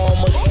leg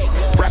warmers,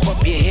 wrap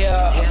up your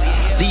hair,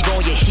 leave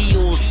on your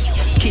heels,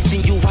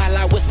 kissing you while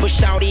I whisper,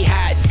 shawty,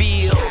 how it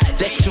feel.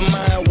 Let your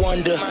mind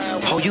wander.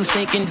 Oh, you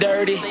thinking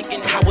dirty?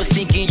 I was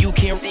thinking you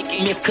can't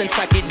miss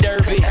Kentucky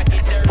Derby.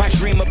 Why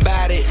dream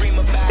about it?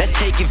 Let's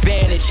take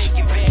advantage.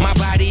 My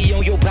body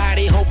on your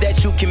body, hope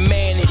that you can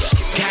manage.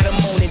 Got 'em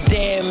on it,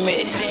 damn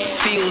it,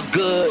 feels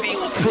good.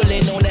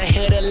 Pulling on the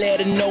header,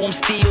 let her know I'm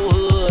still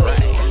hood.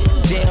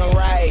 Damn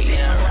right,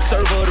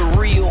 serve her the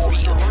real.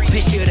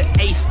 This year the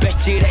ace,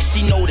 bet you that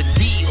she know the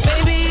deal.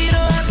 Baby, you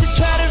don't have to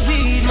try to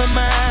read my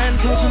mind,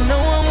 cause you know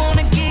I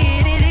wanna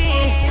get it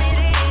in.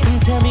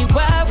 And tell me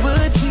why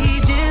would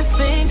we just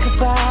think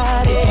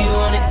about it? If you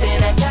want it, then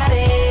I got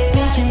it.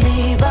 We can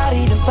be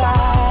body to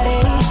body,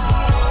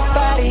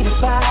 body to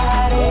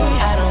body.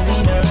 I don't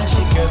mean to rush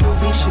it, girl, but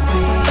we should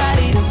be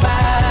body to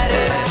body.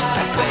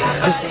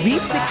 The Sweet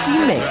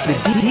 16 Mix with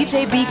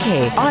DJ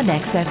BK on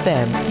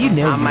XFM. You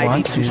know I you might be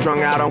want too to.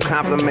 strung out on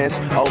compliments,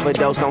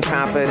 overdosed on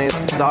confidence.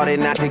 Started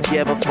not to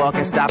give a fuck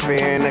and stop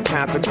fearing the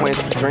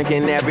consequence.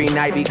 Drinking every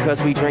night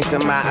because we drink to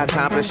my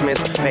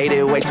accomplishments.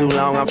 Faded way too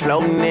long, I'm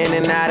floating in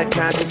and out of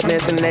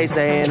consciousness. And they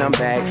saying I'm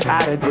back,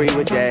 I'd agree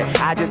with that.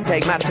 I just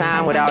take my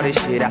time with all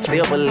this shit, I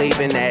still believe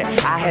in that.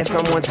 I had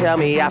someone tell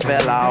me I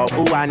fell off,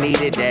 ooh, I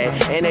needed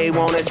that. And they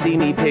wanna see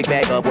me pick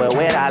back up, well,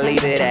 where'd I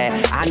leave it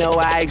at? I know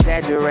I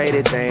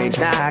exaggerated things,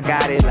 now I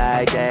got it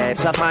like that.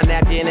 Tuck my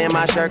napkin in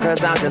my shirt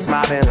cause I'm just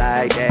mobbing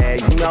like that.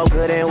 You know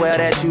good and well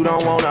that you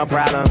don't want a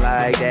problem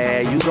like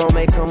that. You gon'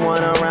 make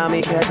someone around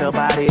me catch a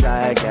body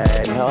like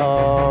that.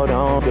 No,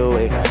 don't do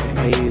it,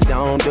 please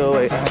don't do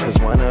it. Cause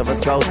one of us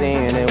goes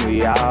in and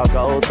we all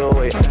go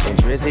through it. And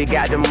Drizzy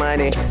got the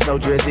money, so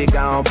Drizzy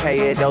gon'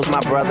 pay it. Those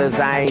my brothers,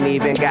 I ain't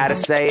even gotta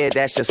say it,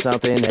 that's just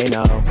something they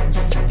know.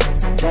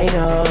 They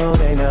know,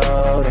 they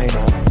know, they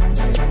know.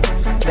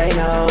 They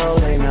know,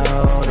 they know,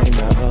 they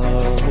know.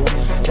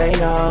 They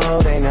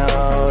know, they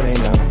know, they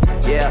know.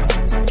 Yeah,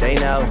 they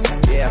know,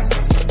 yeah.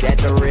 That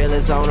the real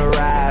is on the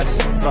rise.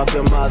 Fuck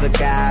them other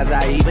guys.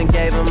 I even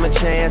gave them a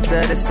chance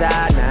to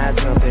decide. Now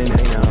it's something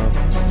they know.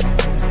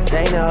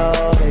 They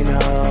know, they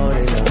know,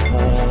 they know.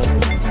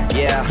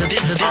 Yeah.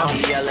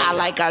 I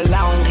like a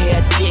long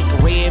hair, thick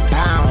red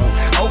pound.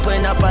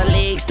 Open up her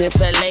legs to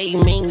fillet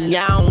me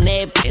on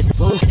that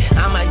pistol.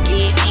 I'ma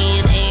get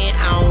in and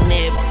on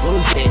that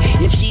pistol.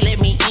 If she let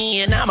me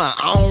in, I'ma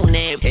own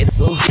that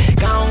pistol.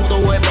 Gon'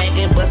 throw it back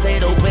and bust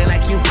it open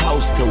like you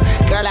supposed to.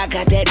 Girl, I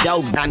got that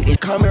dope.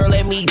 Come here,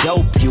 let me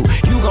dope you.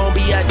 You gon'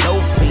 be a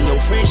dope fiend. Your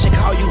friends should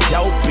call you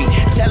dopey.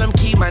 Tell them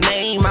keep my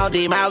name out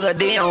their mouth, cause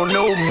they don't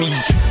know me.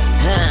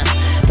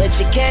 But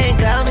you can't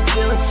come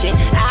into a shit.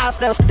 I've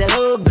left the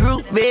whole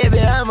group, baby,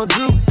 I'm a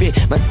groupie.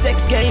 My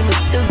sex game is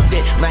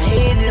stupid, my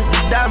head is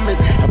the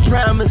dumbest. I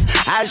promise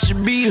I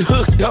should be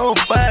hooked on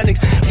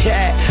phonics.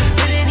 Yeah,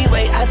 but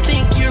anyway, I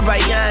think you're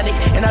bionic.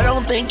 And I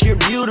don't think you're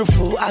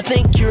beautiful, I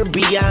think you're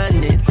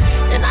beyond it.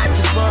 And I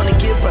just wanna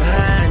get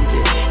behind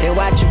it and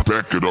watch you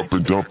back it up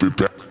and dump it,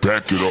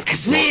 back it up.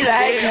 Cause we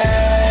like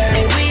her,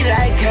 and we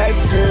like her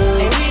too.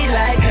 And we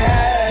like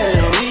her,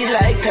 and we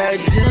like her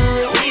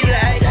too. We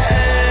like her.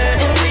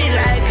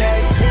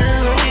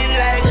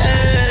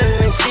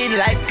 She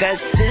like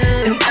us too.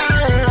 I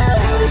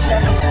wish I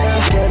could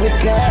fuck every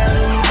girl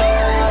in the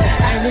world.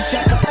 I wish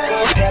I could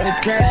fuck every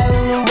girl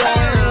in the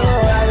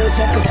world. I wish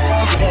I could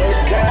fuck every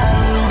girl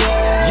in the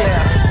world.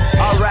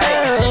 Yeah, alright.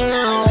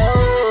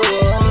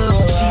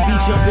 She be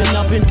jumping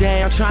up and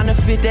down, trying to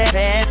fit that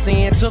ass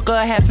in. Took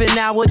her half an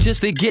hour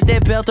just to get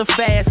that belt to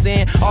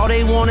fasten. All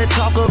they wanna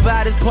talk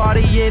about is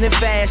partying and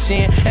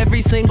fashion.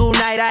 Every single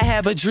night I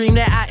have a dream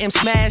that I am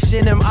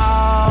smashing them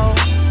all.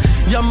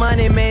 Your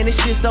money, man, this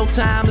shit so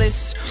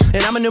timeless.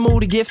 And I'm in the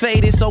mood to get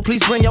faded, so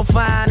please bring your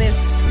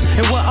finest.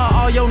 And what are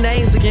all your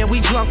names again? We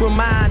drunk,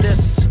 remind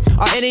us.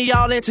 Are any of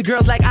y'all into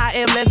girls like I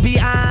am? Let's be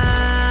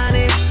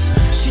honest.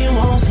 She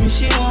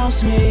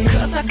wants me,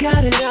 cause I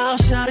got it all.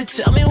 Shawty,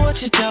 tell me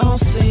what you don't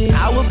see.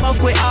 I will fuck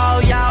with all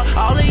of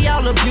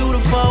y'all are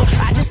beautiful.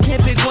 I just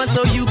can't pick one,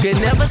 so you can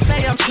never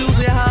say I'm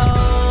choosing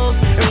hoes.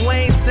 And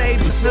Wayne say,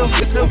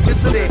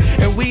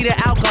 and we the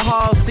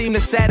alcohol seem to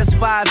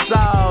satisfy us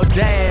all,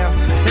 damn.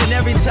 And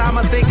every time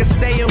I think of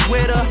staying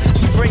with her,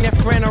 she bring a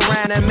friend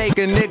around and make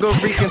a nigga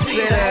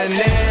reconsider. And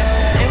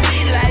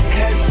we like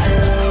her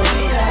too.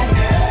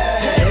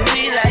 And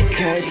we like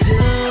her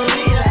too.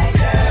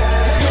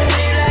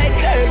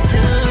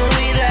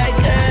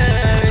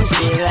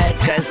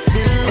 Us too.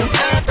 I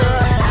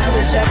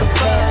wish I could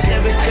fuck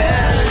every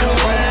girl in the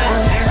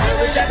world. I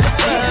wish I could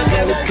fuck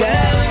every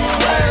girl in the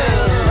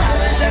world. I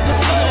wish I could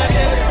fuck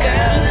every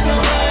girl in the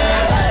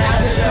world. I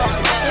wish I could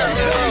fuck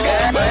every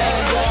girl in the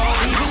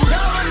world. Even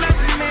though I'm not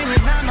your man,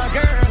 you're not my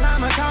girl,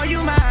 I'ma call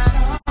you mine.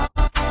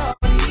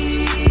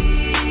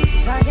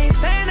 I can't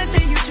stand to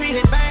see you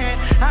treated bad.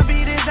 I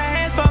beat his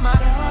ass for my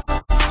dog.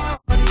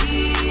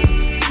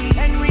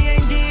 And we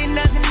ain't getting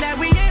nothing that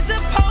we ain't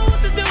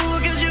supposed to do,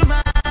 cause you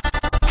mine.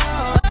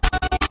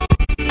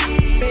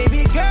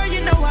 Girl,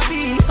 you know I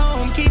be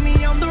home, keep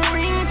me on the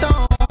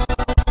ringtone.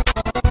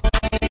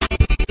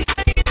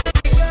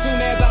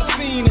 Soon as I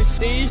seen it,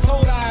 she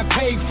told her I'd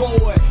pay for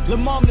it. Lil'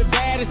 mom the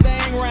baddest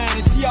thing round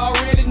and she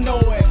already know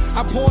it.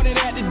 I pointed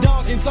at the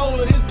dunk and told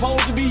her this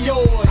supposed to be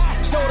yours.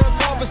 Showed her a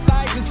couple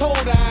stikes and told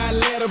her I'd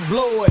let her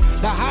blow it.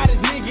 The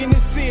hottest nigga in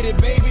the city,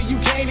 baby,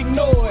 you can't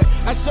ignore it.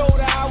 I showed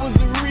her I was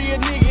a real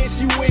nigga and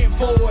she went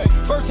for it.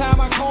 First time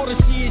I called her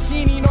shit,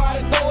 she didn't even know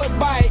how to throw it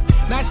bite.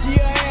 Now she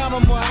an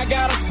animal, I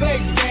got a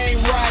sex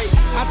game right.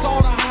 I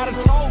taught her how to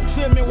talk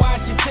to me while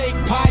she take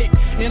pipe.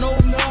 And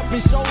open up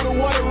and show her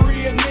what a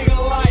real nigga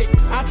like.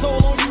 I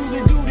told her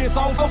you to do this,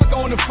 I don't fuck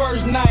on the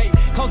first night.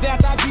 Cause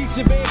after I beat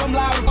you, babe, I'm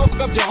liable to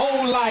fuck up your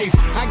whole life.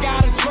 I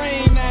got a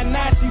train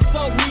now she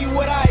suck me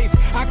with ice.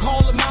 I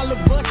call her my little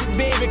busted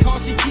baby,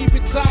 cause she keep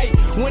it tight.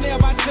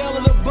 Whenever I tell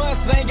her to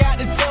bust, I ain't got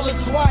to tell her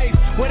twice.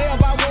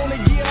 Whatever I wanna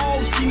get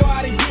on, she know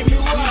how to get me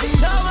right. Even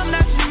though I'm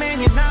not your man,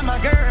 you're not my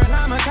girl,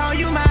 I'ma call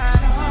you mine.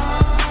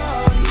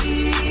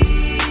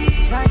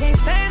 I can't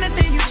stand to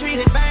see you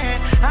treated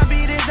bad. I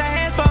beat his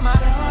ass for my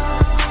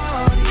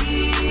dog.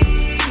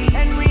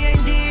 And we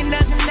ain't getting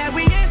nothing that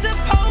we ain't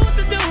supposed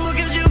to do,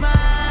 cause you mine.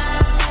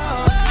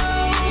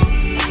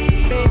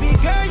 Baby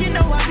girl, you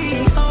know I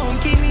be home,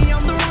 keep me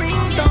on the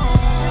ringtone.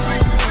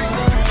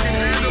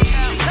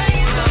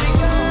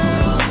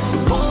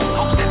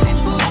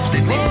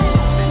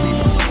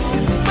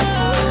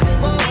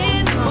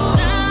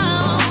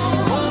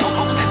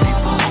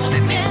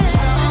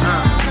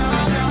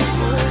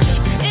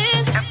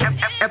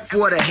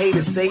 What a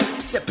hater say,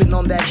 sipping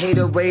on that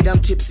haterade. I'm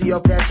tipsy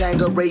off that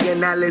Tanqueray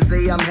and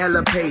Alizé, I'm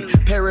hella paid.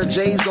 Pair of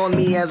J's on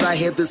me as I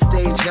hit the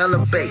stage,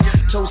 hella bait.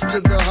 Toast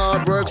to the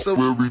hard work, so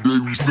every day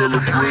we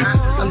celebrate.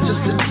 I'm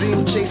just a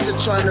dream chaser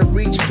trying to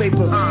reach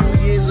paper. A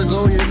few years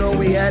ago, you know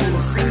we hadn't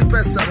seen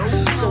press up,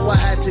 so I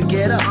had to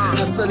get up.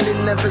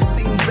 Hustling never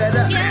seemed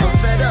better. I'm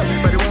fed up,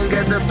 but it won't get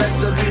yeah, the best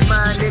of me,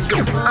 my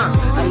nigga.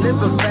 I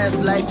live a fast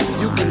life,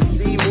 you can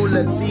see.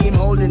 Moolah team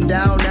holding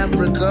down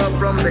Africa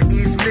from the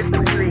east,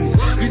 nigga, please.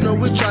 You know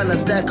we're trying to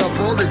stack up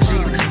all the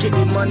G's,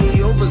 getting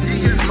money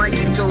overseas. Mike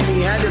and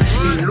Tony had a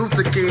dream,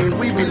 Luther King,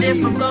 we believe. And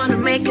if I'm gonna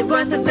make it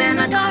worth it, then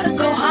I gotta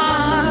go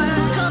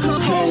hard. Go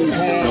hard.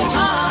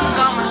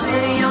 Got my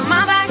city on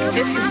my back,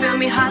 if you feel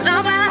me,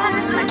 holla back.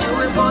 I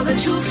do it for the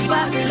truth,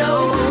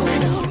 Buffalo.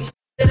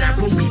 That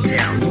room be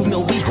down, you know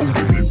we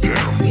holding it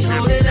down. We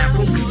hold it, that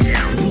room be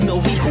down, you know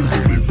we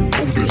holding it.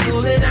 We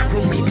hold it, that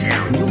room be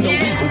down, you know we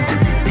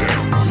holding it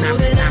down. Now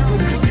that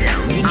room be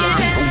down, you know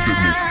we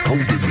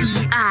holding it.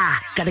 See, I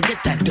gotta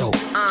get that dough.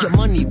 Your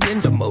money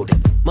been the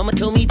motive. Mama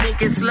told me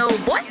take it slow,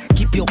 boy.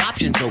 Keep your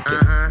options open.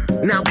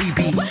 Now we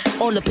be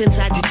all up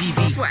inside your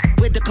TV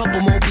with a couple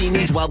more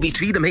beanies while we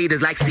treat them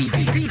haters like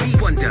Stevie. Stevie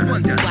Wonder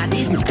why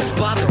these niggas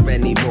bother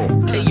anymore.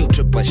 Tell you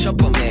triple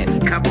shopper man,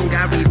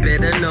 Kabungari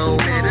better know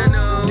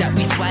that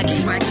we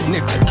swaggy,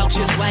 nigga out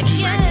your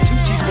swaggy. Two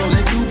G's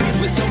rolling doobies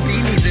with some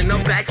beanies in no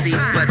backseat.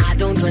 But I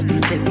don't trust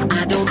these bitches.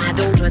 I don't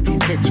trust these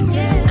bitches.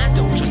 I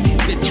don't trust these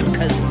bitches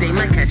cause they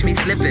might catch me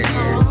slipping.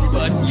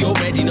 But you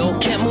already know,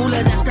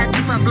 Camula, that's that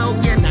Tifa flow.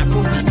 Yeah, now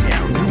be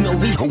down, you know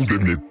we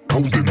holding it.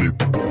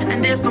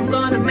 And if I'm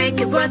gonna make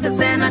it worth it,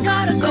 then I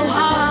gotta go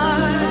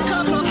hard.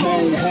 Go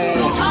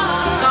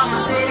hard. Got my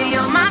city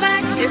on my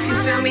back, if you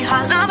feel me,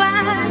 holla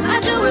back. I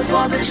do it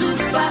for the truth,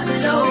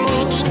 Buffalo.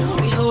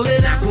 We hold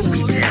it up, room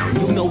be down,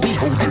 you know we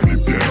holding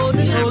it down. Hold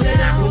it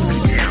up, room be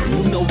down,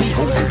 you know we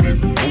holding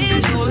it.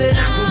 Hold it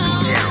up, room be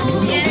down,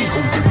 you know we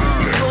holding it.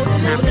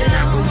 Hold it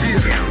up, room be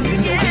down, you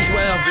know. I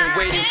swear I've been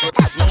waiting for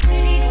this moment.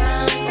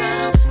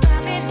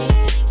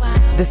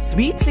 The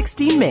Sweet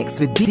 16 Mix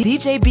with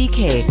DJ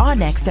BK on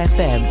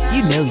XFM.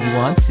 You know you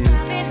want to.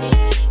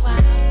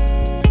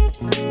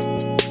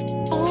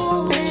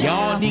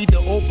 Y'all need to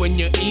open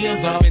your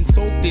ears up and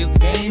soak this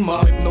game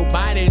up. If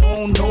nobody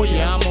don't know you,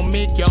 I'ma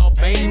make y'all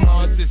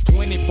famous. It's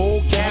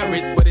 24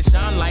 carats, but it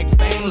shine like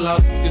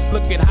stainless. Just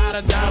look at how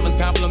the diamonds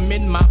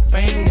compliment my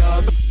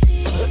fingers.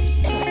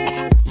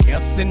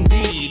 Yes,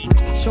 indeed.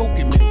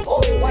 Choking me.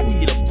 Oh, I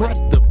need a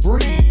breath to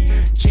breathe.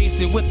 Chase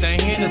it with the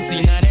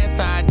Hennessy, now that's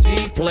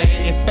IG play.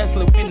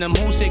 Especially when them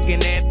hoes shaking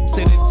that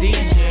to the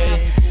DJ.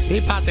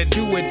 They bout to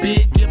do it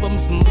big, give them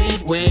some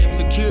leeway.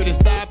 Security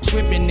stop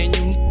tripping and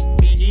you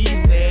be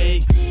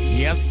easy.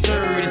 Yes,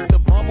 sir, it's the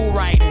bubble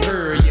right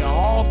here. You're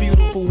all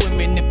beautiful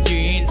women if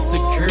you're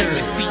insecure.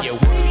 Just see you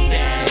work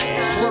that,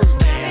 twerk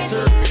that,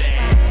 serve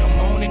that. Come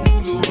on and do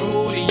the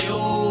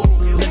rodeo.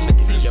 Let me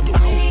see you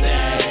bounce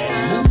that,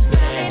 move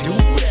that, do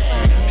that.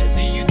 Let me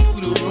see you do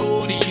the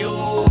rodeo.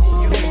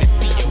 Let me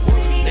see you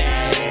work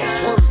that,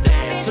 twerk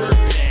that, serve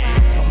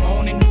that. Come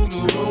on and do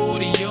the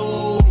rodeo.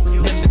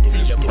 Let me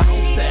see you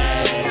bounce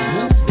that,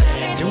 move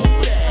that, do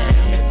that.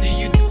 Let me see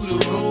you do the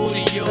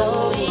rodeo.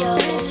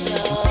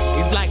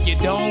 It's like you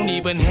don't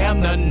even have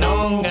nothing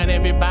on. Got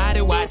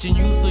everybody watching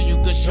you so you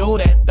can show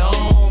that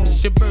thong.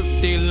 It's your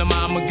birthday, la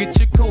mama, get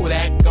your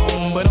Kodak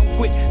on. But don't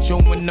quit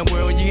showing the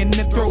world you in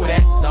the throw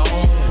that song.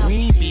 We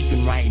ain't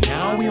beefing right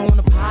now, we on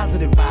a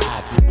positive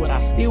vibe. But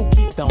I still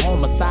keep the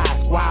homicide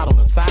squad on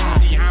the side.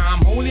 See,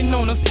 I'm holding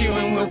on the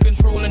steering wheel,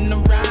 controlling the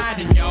ride.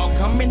 And y'all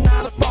coming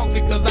out of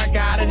pocket cause I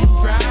got it in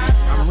drive.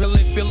 I'm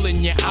really feeling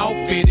your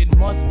outfit, it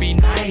must be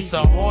nice.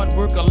 A hard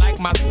worker like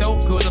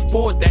myself could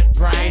afford that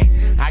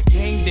price. I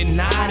can't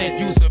deny that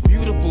you's a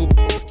beautiful.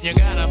 You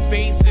got a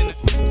face and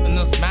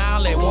a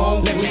smile that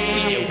won't let me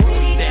see you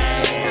work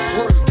that,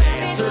 twerk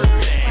that, serve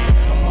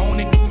that. Come on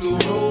and do the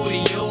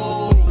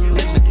rodeo. Let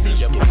me see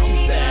you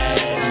bounce that,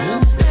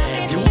 move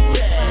that, do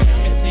that. Let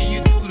me see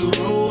you do the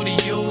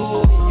rodeo.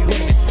 Let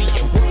me see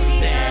you work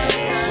that,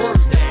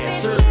 twerk that,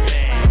 serve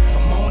that.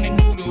 Come on and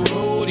do the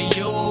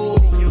rodeo.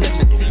 Let me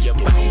see you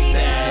bounce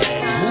that,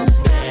 move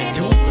that,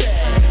 do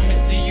that. Let me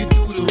see you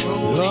do the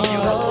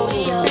rodeo.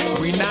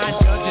 We not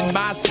judging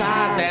by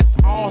size, that's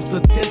all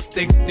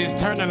statistics. Just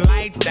turning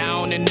lights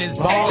down in this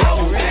ball.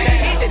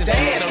 Hit the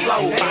dance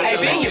floor. Hey,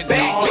 bend your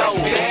back low.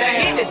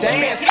 Hit the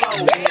dance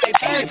floor. Hey,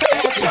 turn to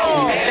the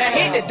floor.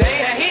 Hit the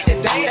dance floor.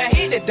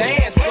 Hit the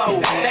dance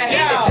floor.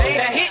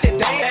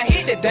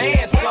 Hit the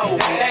dance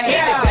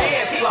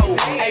floor.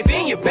 Hey,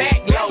 bend your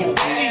back low.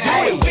 She do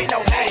it with no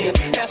hands.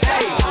 That's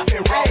right, pop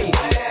and roll.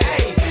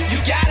 Hey, you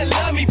gotta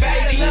love me,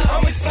 baby.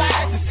 I'm as fly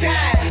as the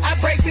sky. I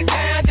breaks it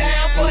down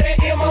for the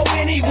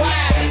MONEY.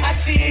 I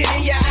see it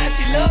in your eyes.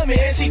 She love me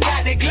and she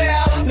got the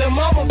glare. The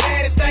mama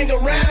baddest thing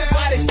around. That's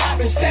why they stop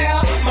and stare.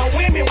 My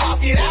women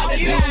walk it out. The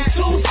dudes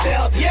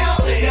two-step. Yeah,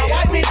 now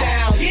wipe me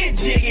down. Get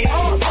jiggy.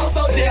 I'm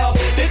so deaf.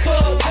 The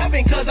club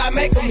jumping cause I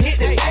make them hit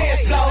the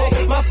dance floor.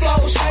 My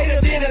flow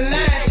straighter than a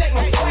line. Check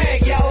my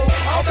swag, yo. I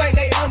don't think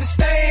they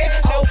understand.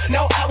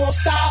 No, I won't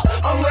stop.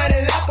 I'm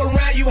running lap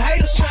around you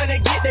haters trying to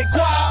get that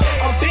guap.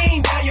 I'm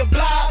beating down your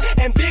block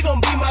and big gon'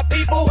 be my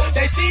people.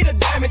 They see the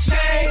diamond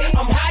chain.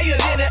 I'm higher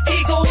than an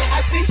eagle. I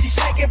see she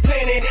shaking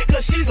plenty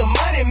cause she's a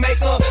money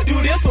maker. Do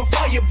this one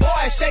for your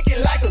boy, shake it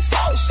like a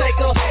salt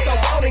shaker. So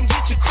go and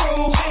get your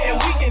crew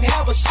and we can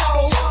have a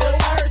show. The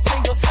third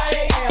single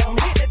say,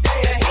 hit the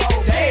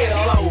dance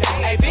floor.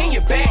 Hey, bend your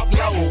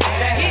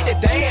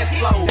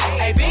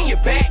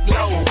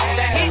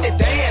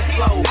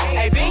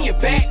your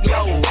back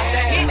low. Just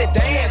hit the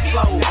dance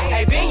floor.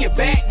 Hey, bend your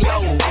back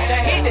low. Just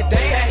hit the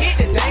dance, hit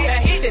the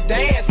dance, hit the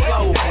dance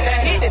floor.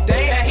 Just hit the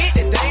dance, hit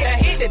the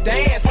dance, hit the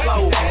dance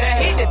floor.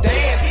 Just hit the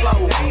dance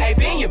floor. Hey,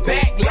 bend your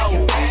back low.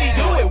 She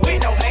do it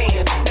with no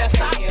hands. Now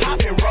stop, pop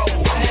and roll.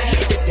 Now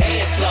hit the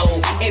dance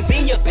floor and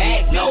bend your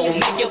back low.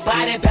 Make your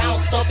body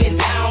bounce up and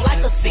down like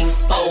a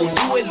 6-4.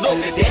 Do it, look,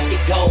 there she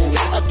go.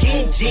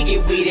 Again, jig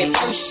it with it.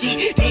 First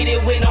she did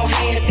it with no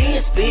hands,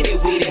 then split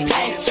it with it.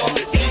 Plant your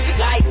feet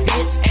like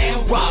this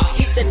and rock.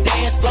 Hit the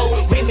dance floor,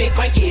 women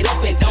crank it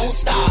up and don't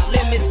stop.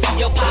 Let me see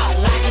your pop,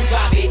 lock and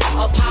drop it.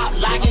 A pop,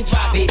 lock and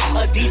drop it.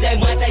 A DJ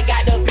Monte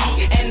got the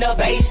beat and the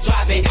bass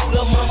dropping.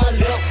 Lil' mama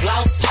lip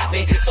gloss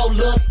popping, so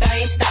lil'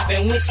 thing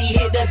stopping when she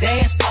hit the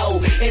dance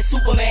floor. And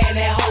Superman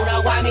that hold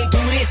up, why me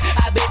do this?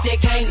 I bet you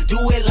can't do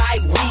it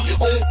like we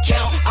on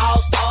count. All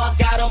stars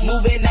got 'em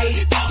moving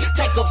 8 feet.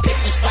 Take a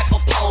picture, strike a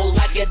pose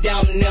like you're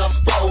down there.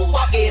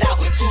 Walk it out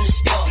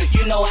 2-step,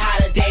 you know how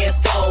the dance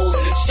goes.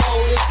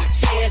 Shoulders,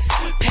 chest,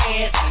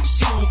 pants,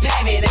 shoe,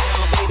 pat me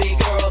down, baby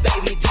girl,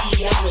 baby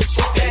D. I'm a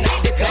trippin'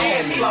 on the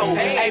dance floor.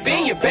 Hey,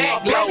 bend your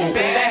back low.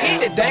 Just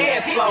hit the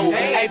dance floor.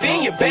 Hey,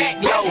 bend your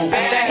back low.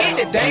 Just hit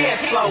the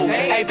dance floor.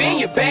 Hey, bend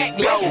your back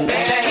low.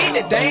 Just hit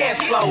the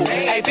dance floor.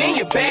 Hey, bend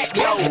your back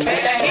low. Just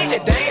hit the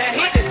dance,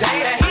 hit the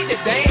dance, hit the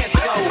dance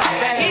floor.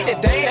 Just hit the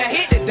dance,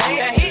 hit the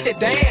dance, hit the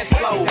dance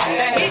floor.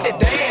 Just hit the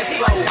dance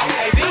floor.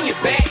 Hey, bend your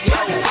back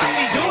low.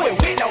 She do it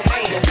with no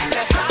hands.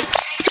 Now stop.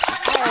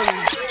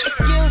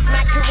 Excuse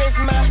my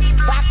charisma,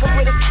 vodka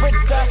with a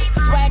spritzer,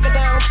 swagger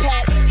down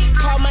pat.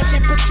 Call my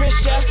shit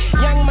Patricia,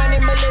 Young Money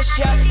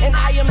Militia, and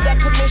I am the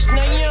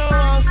commissioner. You don't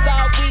want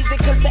Star Weezy,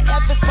 cause the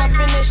F is for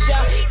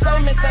finisher. So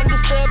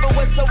misunderstood, but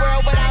what's the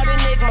world without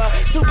enigma?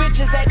 Two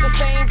bitches at the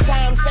same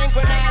time,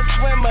 synchronized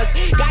swimmers.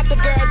 Got the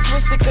girl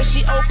twisted, cause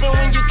she open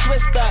when you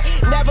twist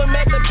her. Never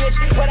met the bitch,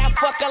 but I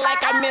fuck her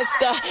like I missed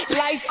her.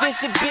 Life is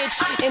the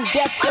bitch, and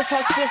death is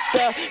her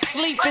sister.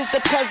 Sleep is the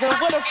cousin,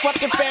 what a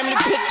fucking family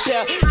picture.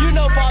 You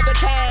know Father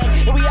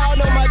Time, and we all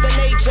know Mother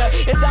Nature.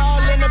 It's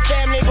all in the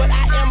family, but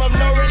I am of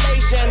no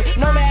relation.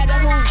 No matter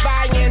who's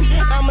buying,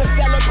 I'm a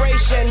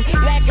celebration.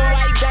 Black and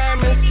white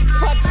diamonds,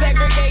 fuck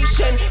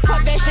segregation.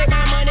 Fuck that shit,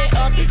 my money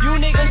up. You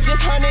niggas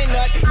just hunting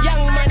up.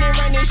 Young Money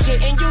running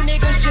shit, and you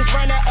niggas just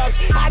runner ups.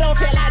 I don't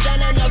feel I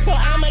done enough, so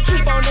I'ma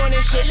keep on doing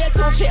this shit. Let's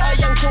tune shit a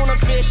young tuna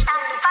fish.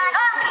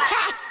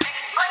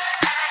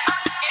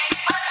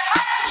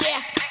 Yeah.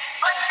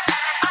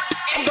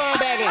 I'm going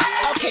back in.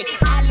 Okay,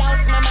 I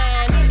lost my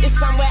mind. It's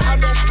somewhere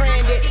out there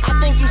stranded. I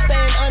think you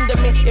staying under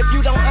me if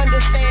you don't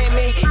understand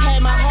me.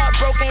 Had my heart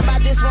broken by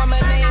this woman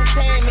named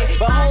Tammy,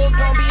 but hoes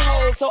gon' be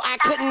hoes, so I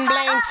couldn't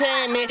blame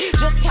Tammy.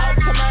 Just talk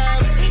to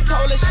moms,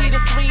 told her she the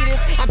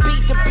sweetest. I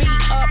beat the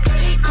beat up,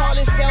 call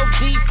it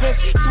self-defense.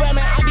 Swear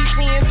man, I be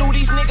seeing through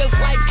these niggas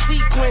like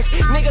sequence.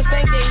 Niggas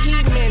think they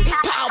heathen,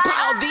 pow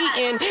pow the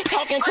end.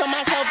 Talking to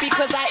myself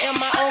because I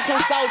am my own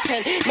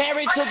consultant.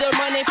 Married to the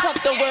money, fuck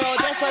the world,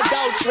 that's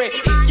adultery.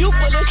 You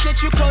full of shit,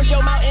 you close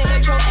your mouth and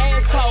let your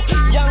ass talk.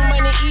 Young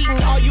Money eating,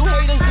 all you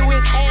haters do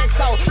is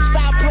ass out.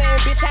 Stop playing,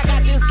 bitch, I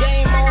got this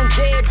game on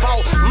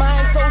deadbolt.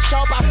 Mine so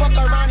sharp, I fuck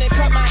around and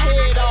cut my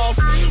head off.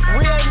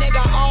 Real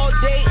nigga all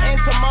day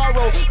and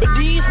tomorrow. But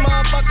these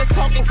motherfuckers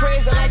talking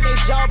crazy like they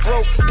jaw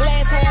broke.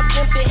 Glass half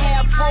empty,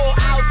 half full,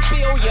 I'll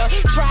spill ya.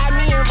 Try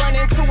me and run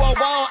into a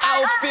wall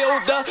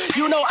outfielder.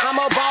 You know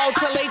I'm a ball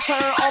till they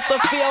turn off the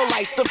field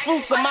lights. The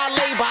fruits of my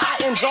labor,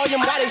 I enjoy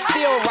them while they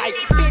still right.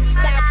 Bitch,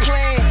 stop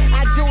playing,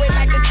 I do it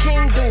like a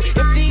king do.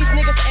 If these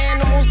niggas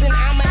animals, then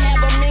I'ma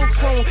have a mink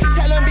soon.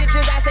 Tell them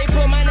bitches I say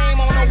put my name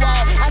on the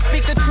wall. I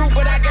speak the truth,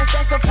 but I guess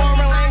that's a foreign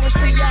language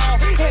to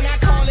y'all. And I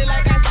call it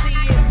like I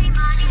see it,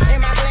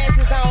 and my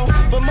glasses on.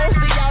 But most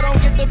of y'all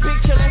don't get the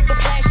picture unless the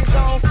flash is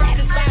on.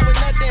 Satisfied with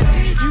nothing,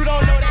 you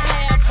don't know the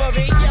half of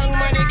it. Young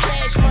Money,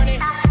 cash money.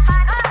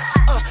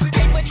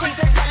 Paper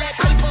chaser, tell that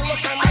people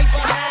look, I'm right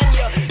behind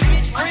you.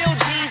 Bitch, real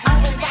G's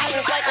moving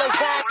silence like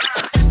lasagna.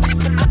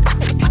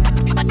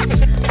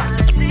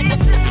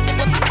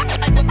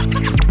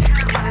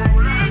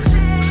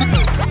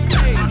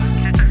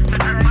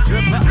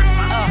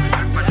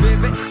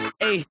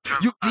 Hey,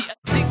 you the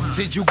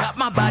addicted, you got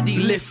my body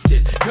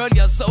lifted. Girl,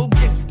 you're so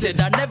gifted,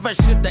 I never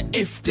should have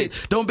ifed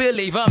it. Don't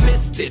believe I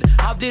missed it,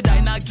 how did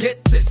I not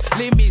get this?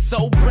 Leave me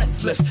so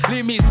breathless,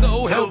 leave me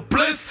so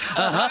helpless.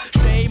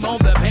 Shame on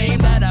the pain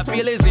that I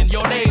feel is in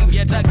your name.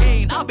 Yet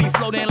again, I'll be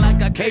floating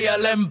like a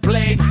KLM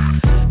plane.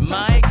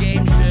 My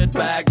game should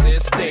back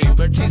this dame,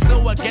 but she's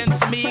so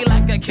against me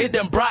like a kid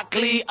in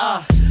broccoli.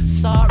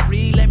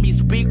 Sorry, let me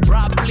speak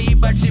properly,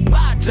 but she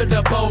bad to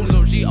the bone,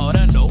 so she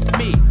oughta know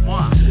me.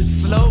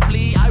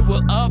 Slowly, I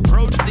will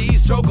approach the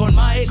stroke on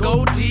my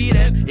goatee,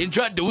 then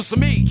introduce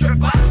me.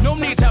 No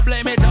need to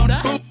blame it on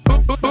the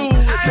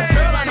cause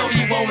girl, I know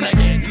you wanna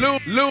get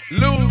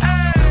loose.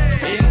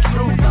 In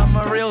truth, I'm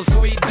a real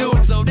sweet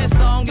dude, so this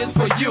song is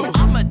for you.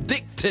 I'm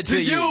addicted to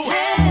you.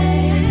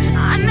 Hey,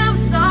 I never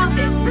saw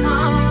it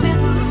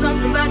coming.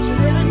 Something about you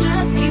that'll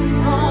just keep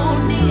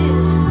on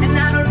in. And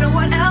I don't know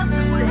what else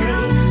to say.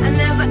 I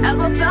never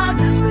ever felt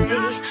this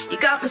way. You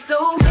got me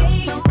so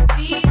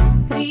deep,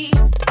 deep.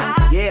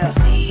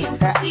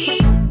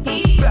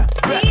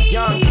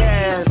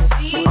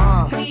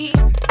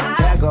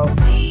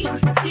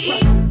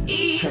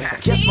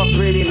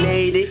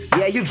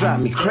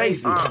 me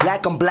crazy.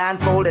 Like I'm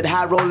blindfolded,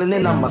 high rolling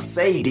in a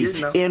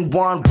Mercedes. In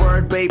one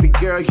word, baby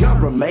girl,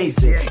 you're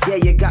amazing. Yeah,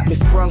 you got me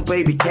sprung,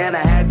 baby, can I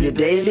have you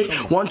daily?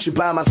 Want you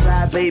by my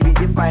side, baby,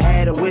 if I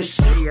had a wish.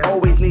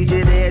 Always need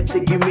you there to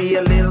give me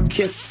a little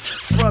kiss.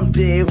 From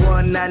day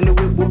one, I knew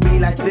it would be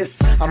like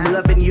this. I'm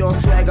loving your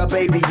swagger,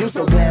 baby, you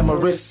so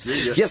glamorous.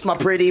 Yes, my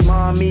pretty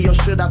mommy, or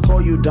should I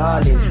call you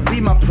darling? Be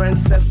my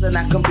princess and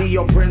I can be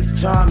your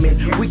prince charming.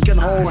 We can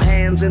hold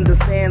hands in the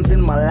sands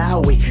in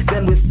Malawi.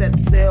 Then we set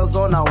sails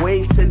on our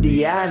way to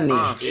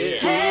Diani.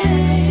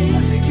 Hey.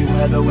 I take you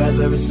where the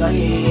weather is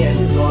sunny, and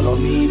it's all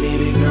on me,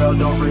 baby girl,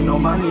 don't bring no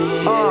money.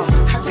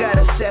 I got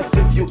a chef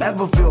if you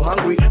ever feel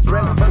hungry.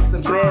 Breakfast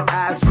in bed,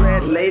 eyes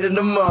red, late in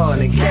the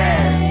morning.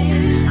 Cass.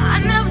 I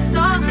never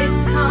saw it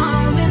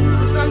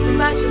coming. Something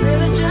about you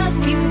that'll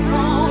just keep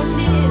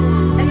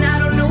wanting. And I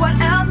don't know what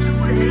else to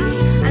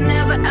say. I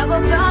never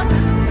ever felt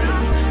this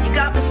way. You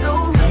got me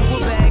so weak. You a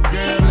bad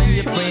girl and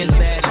your friends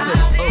bad too.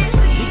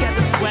 You got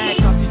the swag,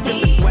 so she drip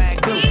the swag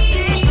too.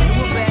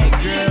 You a bad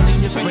girl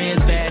and your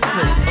friends bad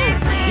too.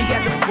 You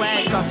got the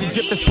swag, so she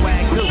drip the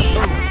swag too.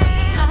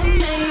 I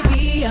may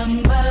be young,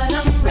 but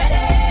I'm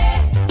ready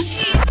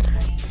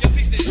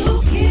to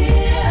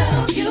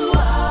give you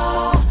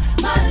all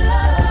my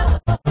love.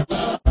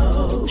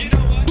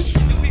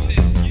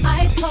 I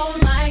told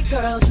my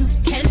girls you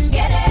can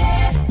get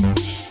it.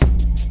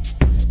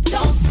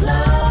 Don't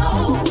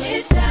slow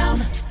it down,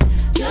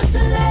 just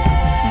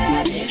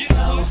let it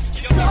go.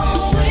 So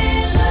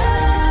in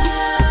love,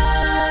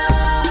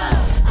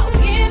 I'll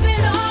give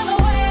it all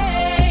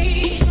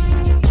away.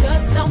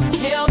 Just don't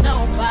tell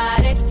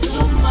nobody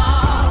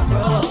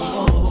tomorrow.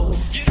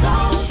 So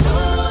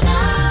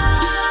tonight,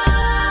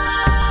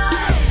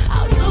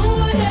 I'll do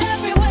it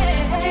every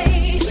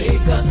way.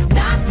 Because I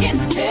can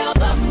tell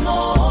the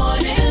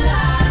morning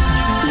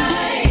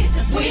light.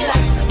 'Cause we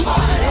like to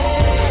party.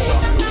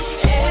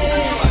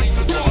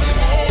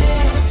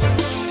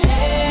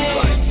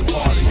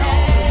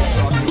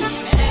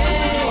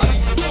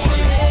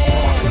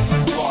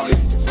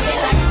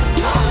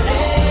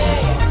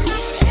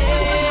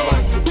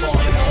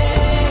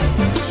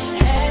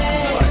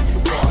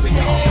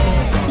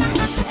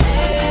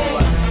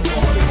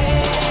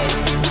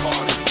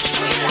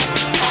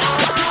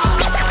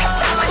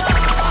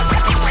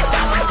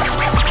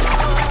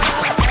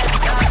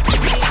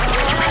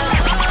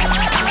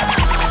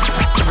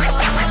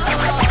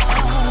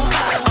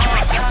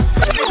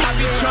 I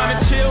be tryna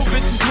chill,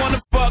 bitches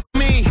wanna fuck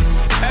me.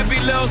 Every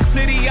little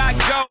city I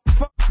go,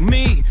 fuck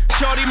me.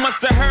 Shorty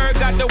must have heard,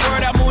 got the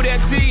word, I moved that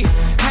D.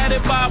 Had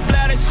it by a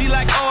bladder, she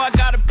like, oh, I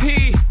gotta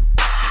pee.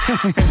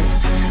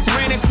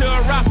 Ran into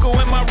a rocko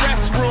in my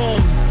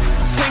restroom.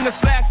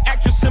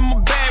 Singer/actress in my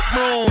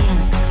bedroom.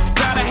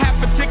 Got a half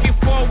a ticket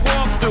for a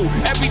walkthrough.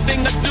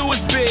 Everything I do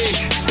is big.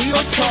 We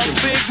gon' talk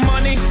big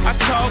money, I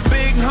talk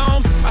big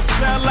homes. I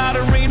sell out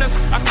arenas,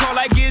 I call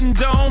like getting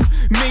dome.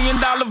 $1 million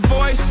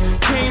voice,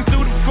 came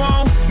through the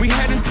phone. We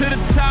heading to the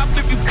top,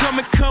 if you come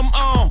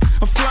on.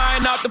 I'm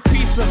flying out the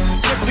pizza,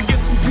 just to get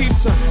some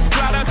pizza.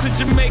 Fly down to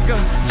Jamaica,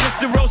 just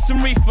to roast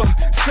some reefer.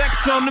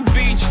 Sex on the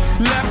beach,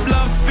 left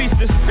love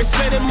speechless. They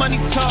say that money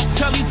talk,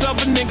 tell these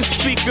other niggas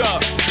speak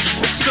up.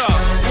 What's up?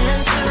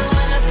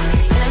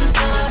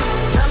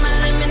 Come and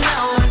let me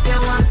know if you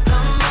want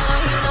some more.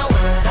 You know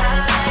what I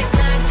like,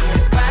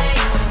 right?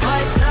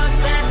 Boy, talk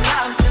that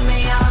talk to me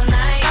all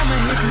night. I'ma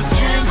hit this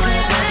jam, boy,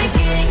 I like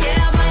it.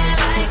 Yeah, boy, I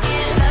like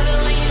it. Love it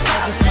when you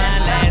talk that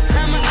talk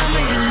to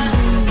me.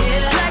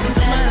 Yeah, like it's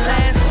my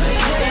last.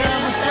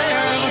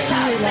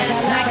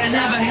 Like I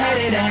never had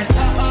it at.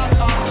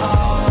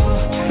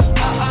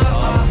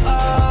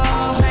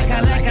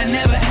 Like I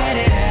never had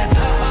it at.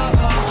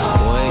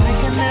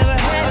 Like I never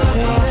had it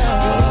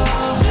at.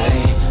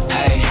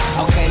 Hey,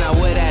 okay, now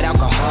with that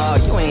alcohol,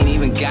 you ain't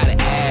even gotta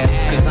ask.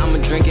 'Cause I'ma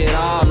drink it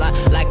all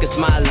like it's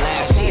my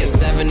last. She a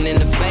 7 in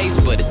the face,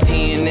 but a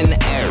 10 in the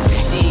air.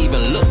 She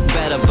even look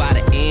better by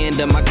the end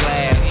of my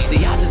glass.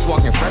 See, I just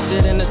walking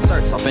fresher than the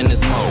search off in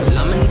this mode.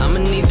 I'ma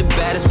need the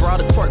baddest broad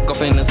to twerk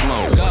off in this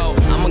mode.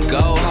 I'ma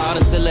go hard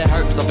until it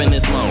hurts off in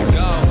this mode.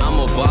 I'm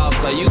a boss,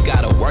 so you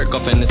gotta work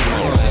off in this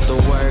mode. Have to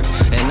work,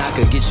 and I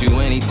could get you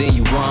anything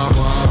you want.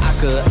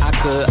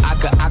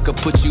 I could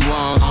put you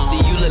on.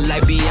 See, you look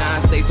like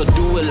Beyonce, so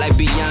do it like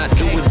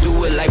Beyonce.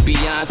 Do it like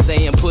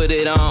Beyonce and put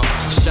it on.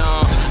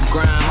 Sean,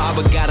 grind hard,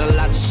 but got a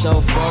lot to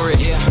show for it.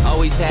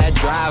 Always had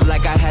drive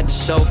like I had to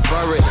show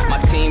for it. My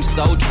team's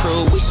so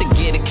true, we should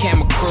get a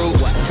camera crew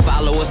to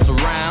follow us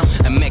around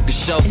and make a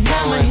show for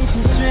I'ma us. hit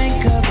this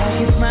drink up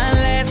like it's my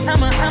last.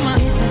 I'ma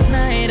hit this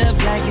night up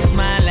like it's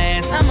my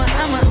last. I'ma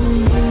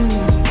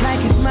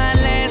like it's my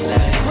last.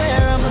 I'ma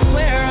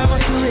swear I'ma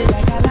do it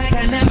like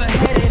I never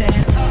had it at.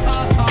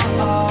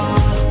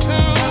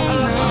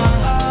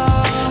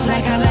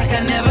 Like I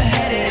never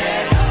had it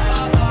at.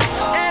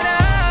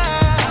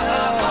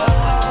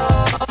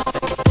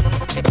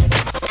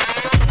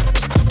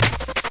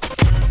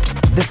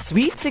 The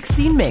Sweet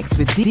 16 Mix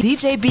with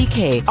DJ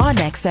BK on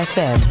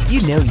XFM.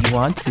 You know you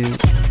want to.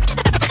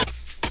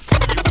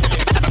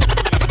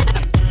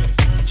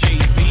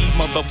 Jay-Z,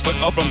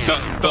 from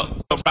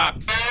the rock.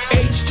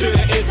 H to the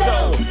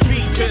Izzo,